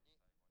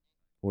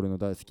俺の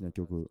大好きな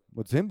曲、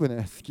もう全部ね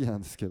好きな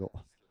んですけど、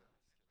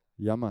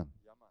ヤマン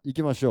行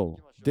きましょ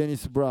う。デニ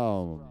ス・ブラ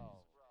ウン、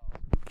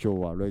今日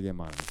はレゲエ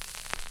マン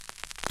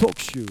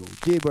特集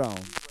D ブラウン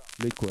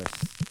リクエス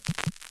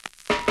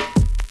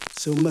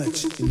So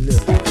much in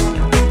love.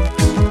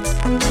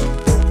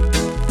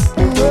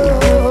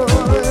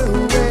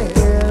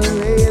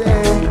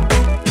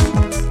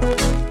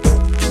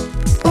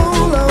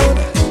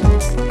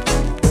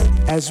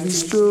 As we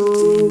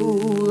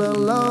stroll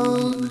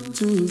along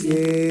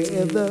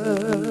together,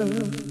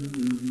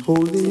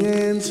 holding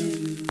hands,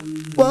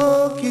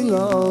 walking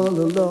all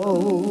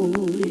alone.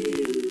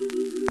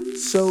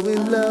 So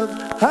in love,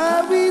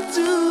 how we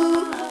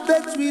do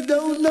that we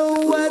don't know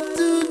what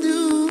to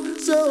do.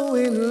 So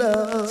in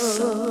love,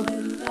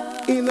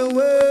 in a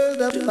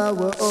world of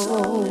our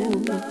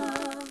own.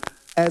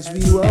 As we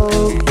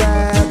walk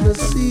by the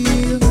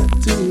sea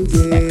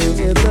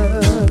together,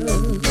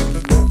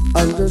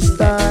 under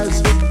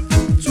stars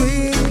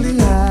twinkling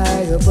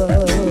high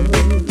above.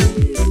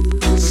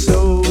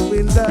 So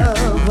in love,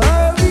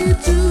 how we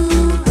do,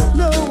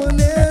 no one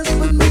else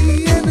but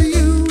me and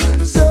you.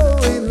 So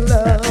in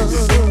love,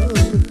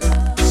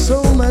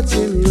 so much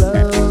in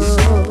love,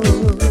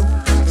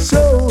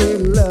 so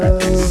in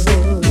love,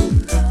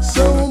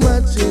 so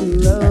much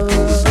in love.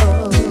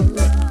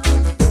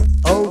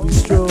 Oh, we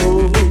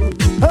stroll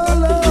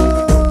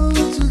along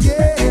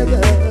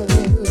together.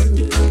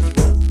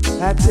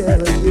 I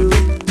tell you,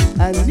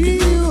 I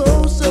need you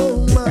oh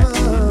so much.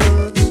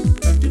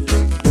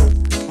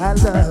 I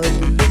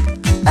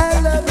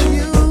love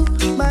you,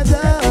 my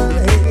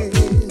darling.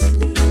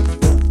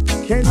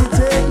 Can you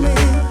tell me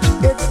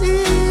it's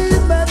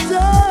in my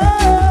touch?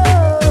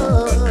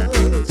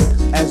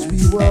 As we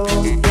walk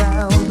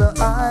down the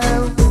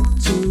aisle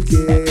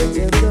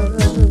together,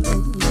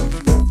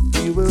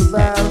 we will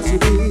vow to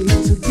be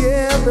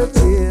together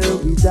till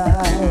we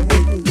die.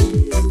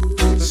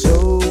 So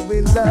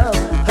in love,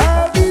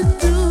 how we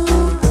do,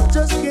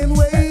 just can't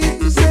wait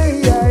to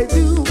say I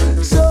do.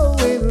 So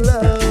in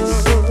love,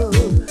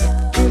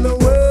 in a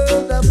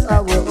world of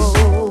our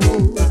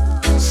own.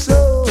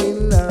 So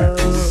in love,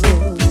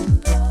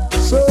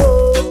 so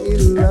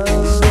in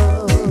love.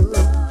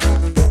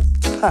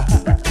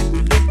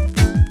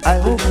 I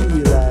hope you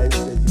realize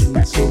that you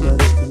mean so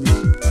much to me.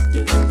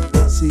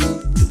 See,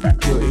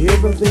 you're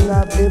everything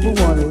I've ever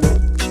wanted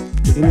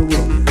in a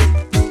woman.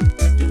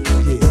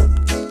 Yeah,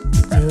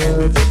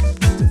 touch,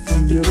 to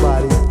feel your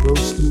body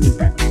close to me.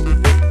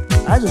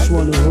 I just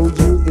want to hold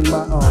you in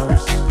my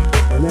arms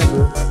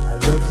whenever I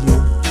love you,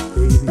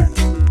 baby.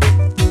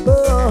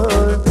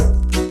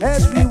 But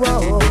as we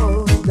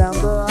walk down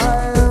the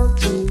aisle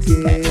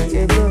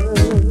together,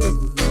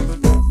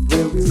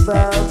 where we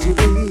vow to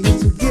be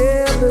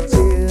together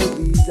till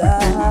we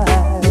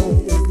die.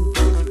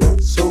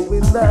 So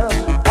in love,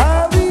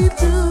 how we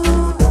do,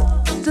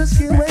 just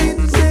can't wait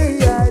to say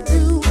I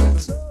do.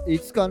 い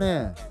つか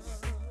ね、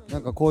な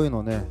んかこういう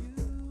のね、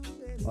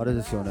あれ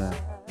ですよね、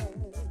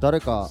誰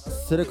か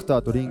セレクタ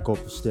ーとリンクア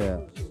ップして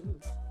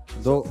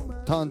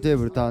ターンテー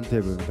ブルみたい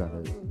な、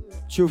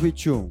チューフィ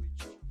チューン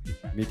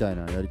みたい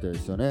なのやりたいで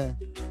すよね。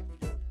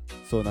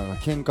そう、なんか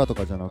喧嘩と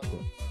かじゃなくて、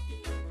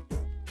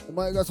お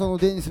前がその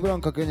デニス・ブラウ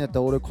ンかけんやった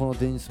ら俺この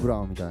デニス・ブラ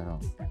ウンみたいな、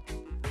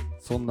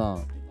そんな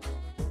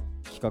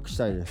企画し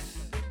たいで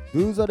す。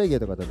Do the Reggae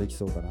とかででき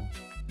そうかな。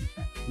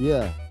い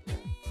や、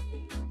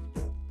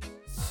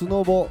ス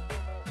ノボ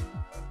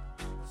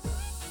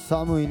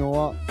寒いの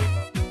は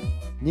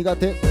苦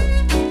手。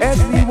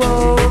 As we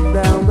walk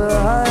down the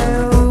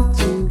aisle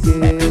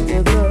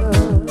together,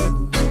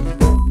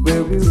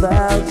 where we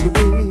vow to be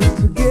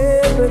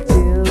together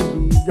till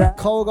we die.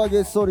 顔が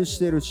げっそりし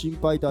てる心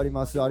配とあり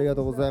ます。ありが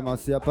とうございま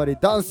す。やっぱり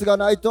ダンスが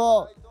ない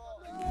と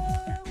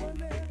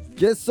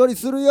げっそり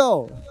する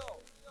よ。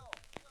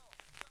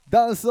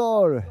ダンス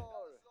オール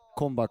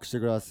コンバックして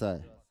くださ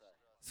い。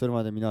それ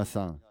まで皆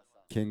さん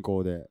健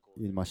康で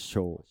いまし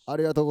ょう。あ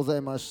りがとうござ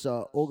いまし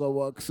た。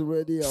Ogaworks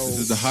Radio。 This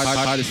is the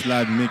hottest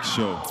live mix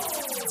show.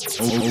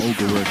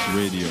 Ogaworks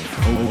Radio.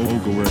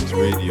 Ogaworks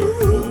Radio.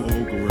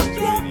 Ogaworks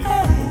Radio.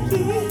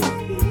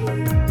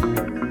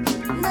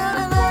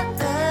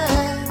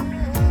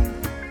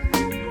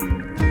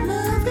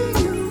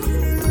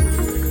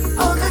 お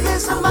かげ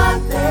さま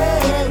で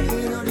祈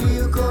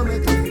りを込め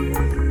て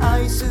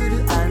愛する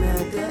あな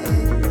たへ。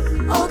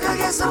おか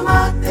げさ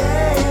まで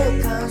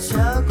感謝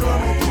を込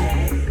めて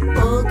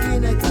大き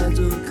な家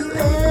族へ。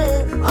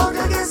お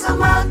かげさ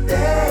まで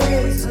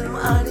いつも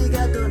あり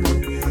がとうね。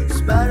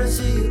素晴らし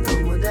い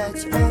友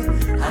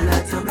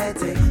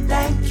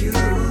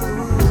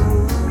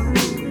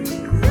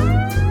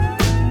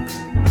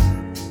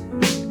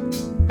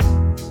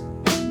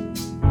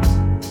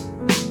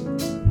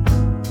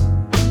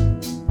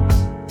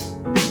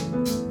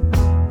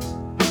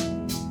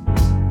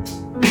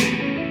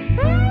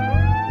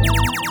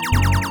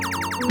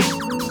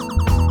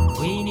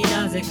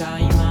が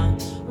今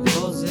訪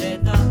れ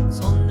た、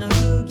そんな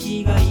空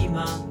気が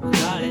今流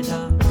れ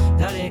た。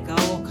誰かを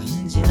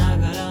感じな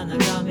がら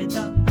眺め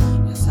た、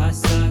優し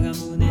さが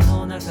胸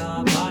の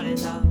中暴れ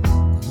た。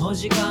この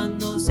時間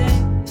のせい、こ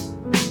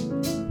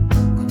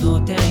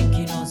の天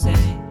気のせい、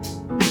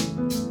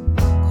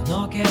こ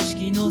の景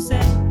色のせい、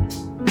こ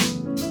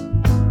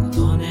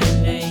の年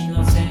齢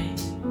のせい。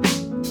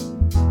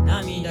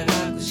涙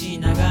隠し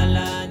なが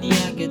らにや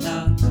け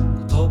た言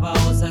葉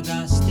を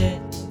探して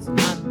詰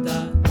まっ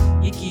た、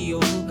息を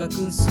深く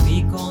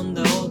吸い込ん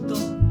だ音、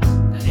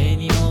誰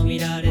にも見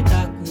られ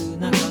たく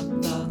なかっ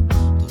た。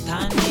途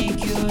端に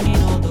急に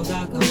喉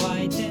が渇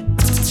いてぬる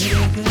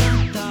くなっ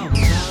たお茶を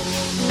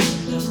飲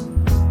んだ。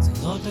そ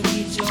の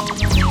時ちょうど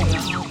目が合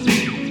って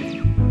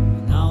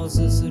鼻を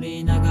すす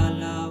りなが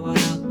ら笑っ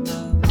た。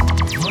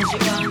この時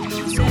間の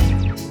せい、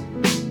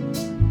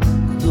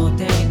この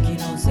天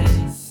気のせい、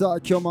さあ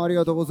今日もあり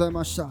がとうござい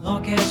ました。この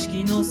景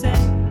色のせい、こ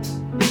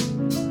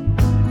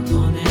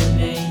の年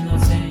齢の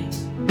せい、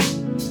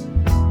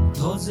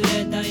訪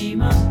れた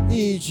今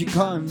いい時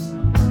間、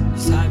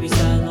久々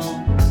の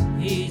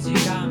いい時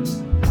間、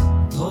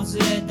訪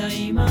れた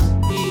今いい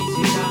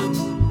時間、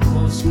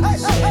もしか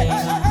して今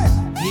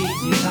いい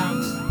時間。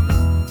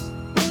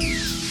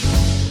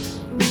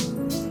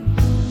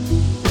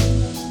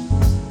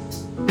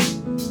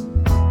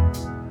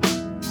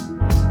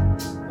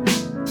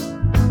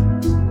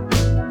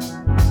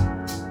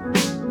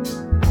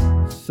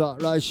さ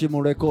あ来週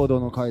もレコード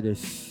の回で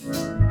す。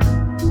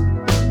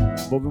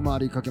ボブ周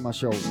りかけま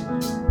しょう。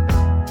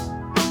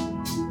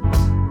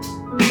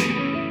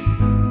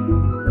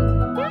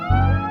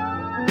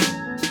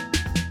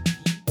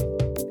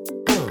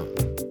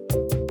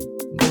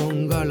ゴ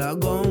ンガラ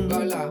ゴンガ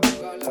ラ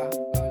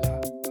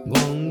ゴ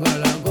ンガ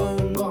ラゴ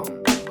ンゴン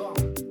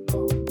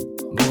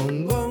ゴ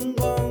ンゴン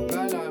ゴン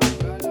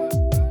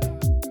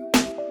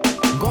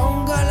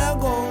ガラ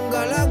ゴン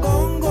ガラ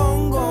ゴンゴ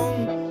ンゴ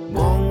ン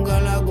ゴンガ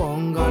ラゴ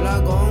ンガ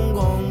ラゴン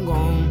ゴンゴ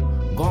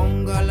ンゴ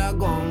ンガラ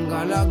ゴン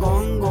ガラゴ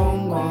ンゴ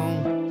ンゴ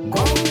ンゴ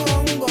ン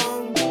ゴン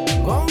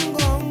ゴンゴ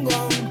ンゴン。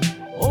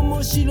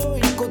面白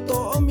いこ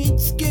とを見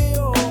つけ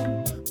よ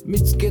う、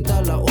見つけ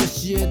たら教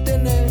えて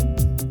ね。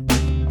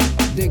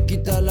で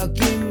きたら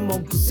金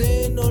木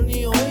犀の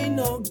匂い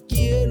の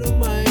消える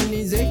前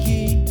にぜ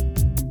ひ。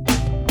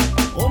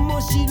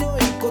面白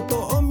いこ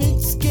とを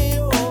見つけ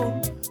よう、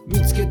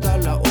見つけた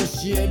ら教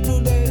え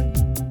るね。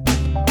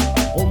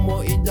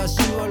思い出し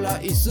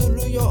笑いす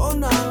るよう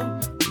な、ワ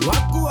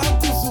クワ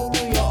クす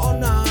るよう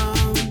な、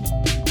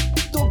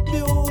突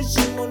拍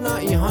子も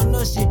ない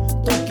話、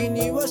時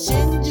には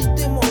信じ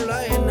ても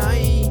らえな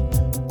い。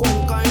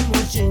今回も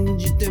信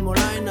じても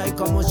らえない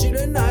かもし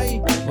れな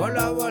い、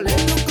笑われる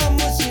かも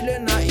しれ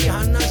ない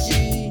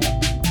話、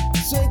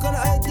それか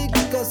らあえて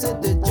聞かせ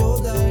てちょ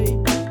うだい。違う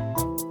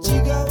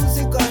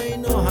世界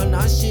の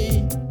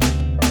話、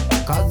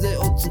風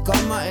を捕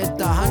まえ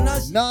た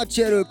話。ナー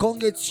チェル今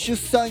月出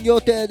産予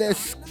定で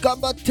す。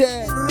頑張っ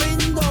て。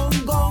リンドン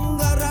ゴン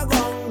ガラゴ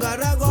ンガ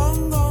ラゴ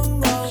ンゴン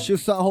ゴン、出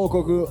産報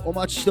告お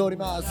待ちしており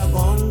ます。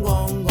ゴン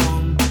ゴンゴ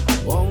ン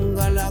ゴン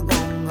ガラゴ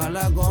ンガ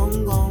ラゴ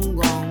ンゴン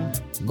ゴン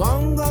ゴ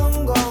ンゴンゴ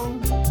ンゴン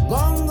ゴ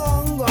ンゴ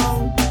ン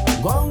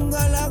ゴン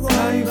ガラゴ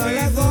ンガ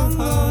ラゴン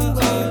ゴン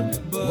ゴン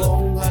ゴ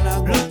ンガラ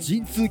ゴン。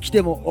陣痛来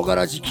てもおが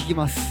らじ聞き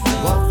ます。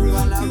ゴン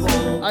ガラゴ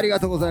ンありが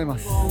とうございま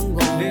す。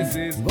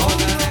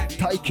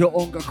大巨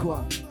音楽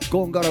は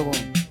ゴンガラゴン。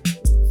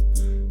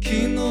昨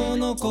日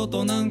のこ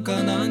となん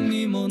か何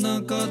にもな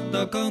かっ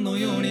たかの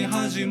ように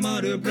始ま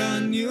る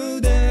Brand New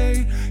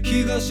Day。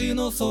 東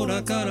の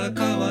空から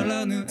変わ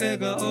らぬ笑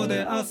顔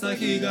で朝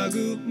日が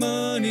グッ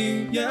マー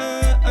ニング、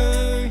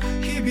yeah、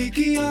響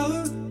き合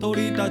う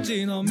鳥た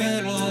ちの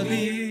メロデ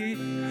ィ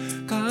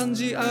ー、感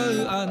じ合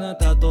うあな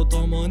たと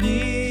共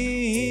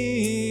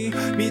に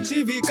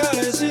導か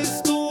れし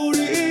ストーリ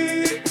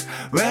ー。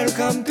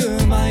 Welcome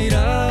to my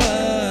life。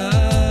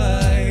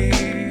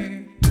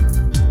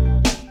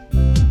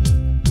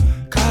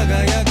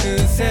輝く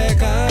世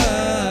界、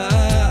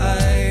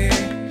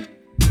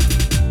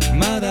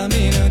まだ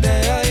見ぬ出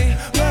会い。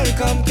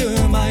 Welcome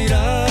to my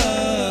life。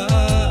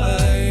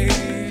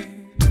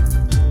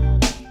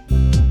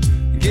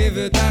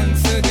 Give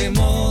thanks to the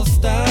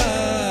most high。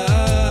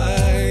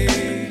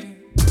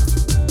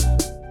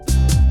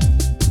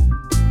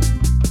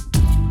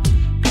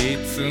 い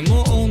つ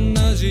も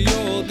同じよ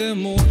うで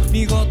も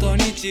見事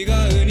に違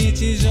う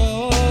日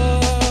常、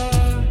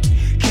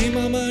気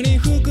ままに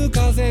吹く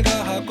風が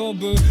運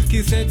ぶ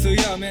季節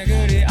や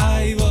巡り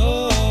愛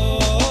を、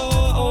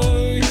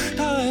絶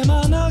え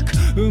間なく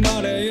生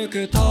まれゆ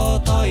く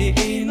尊い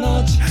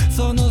命、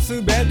その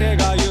全て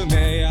が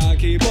夢や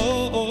希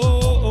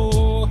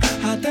望、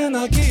果て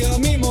なき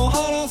闇も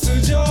晴ら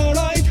す将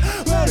来。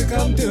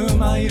 Welcome to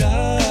my life。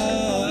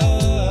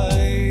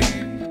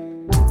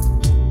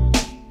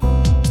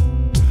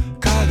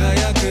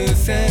 輝く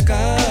世界、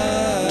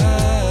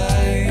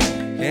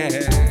yeah、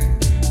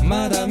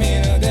まだ見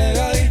ぬ出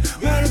会い。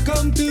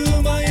 Welcome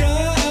to my life。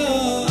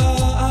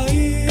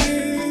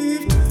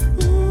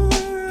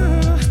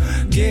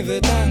 Give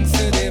thanks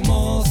to the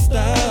most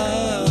high。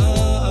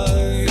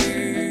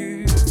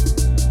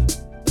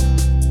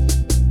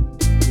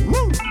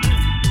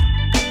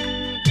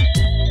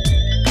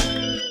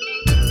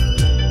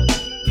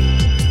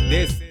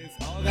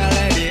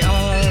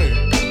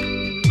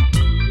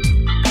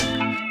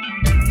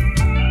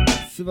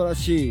素晴ら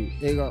しい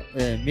映画、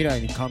未来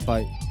に乾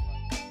杯。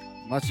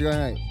間違い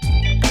ない。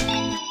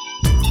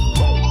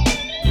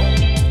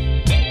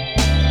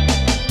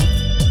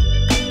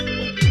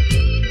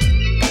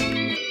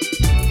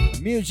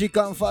Music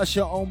and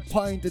fashion on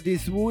point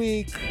this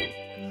week.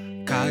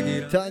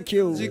 限られ Thank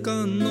you. 時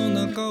間の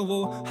中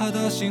を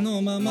裸足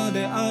のまま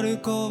で歩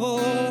こ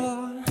う。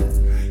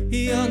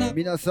嫌な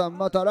皆さん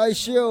また来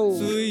週。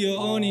水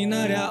曜に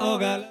なりゃお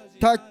が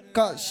た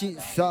かし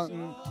さ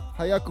ん、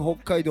早く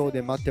北海道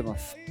で待ってま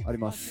す。あり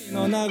ます。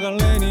の流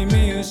れに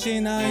見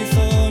失い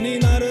そうに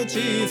なる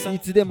小さい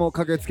つでも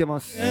駆けつけま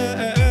す。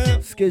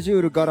スケジュ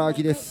ールガラ空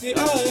きです。会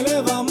え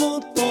ればも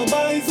っと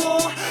倍増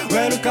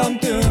Welcome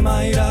to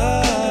my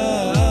life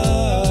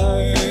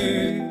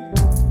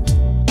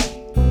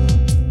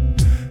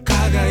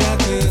輝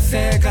く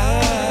世界、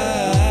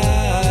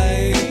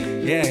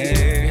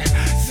yeah、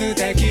素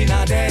敵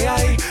な出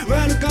会い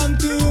Welcome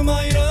to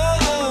my life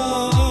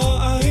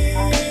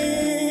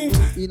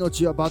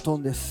命はバト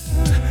ンです。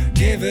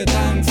 Give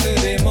thanks to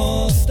the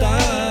most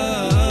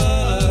high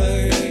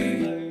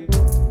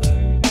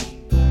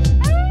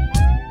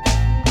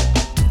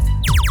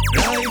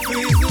Life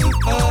is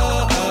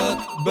hard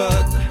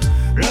but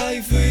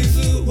life is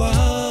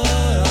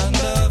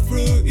wonderful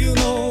you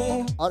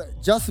know あれ、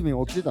ジャスミ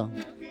ン起きてたん？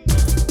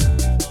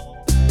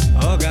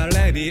 Oh God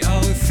lady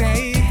oh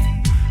say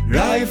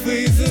Life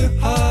is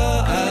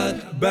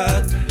hard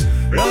but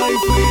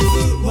life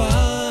is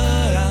wonderful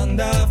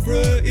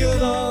you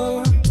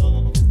know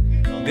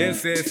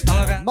This is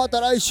Oga また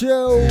来週。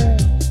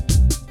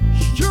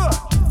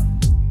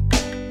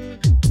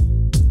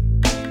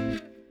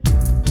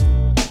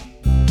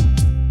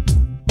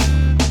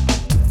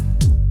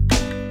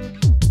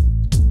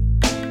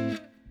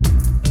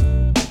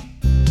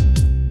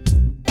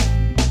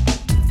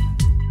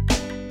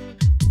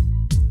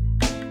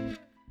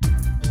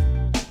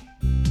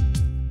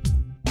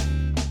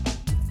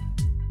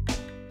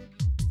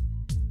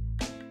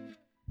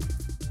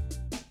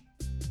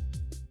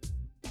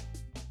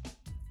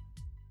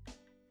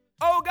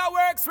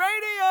Ogaworks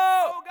Radio!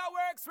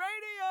 Ogaworks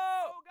Radio!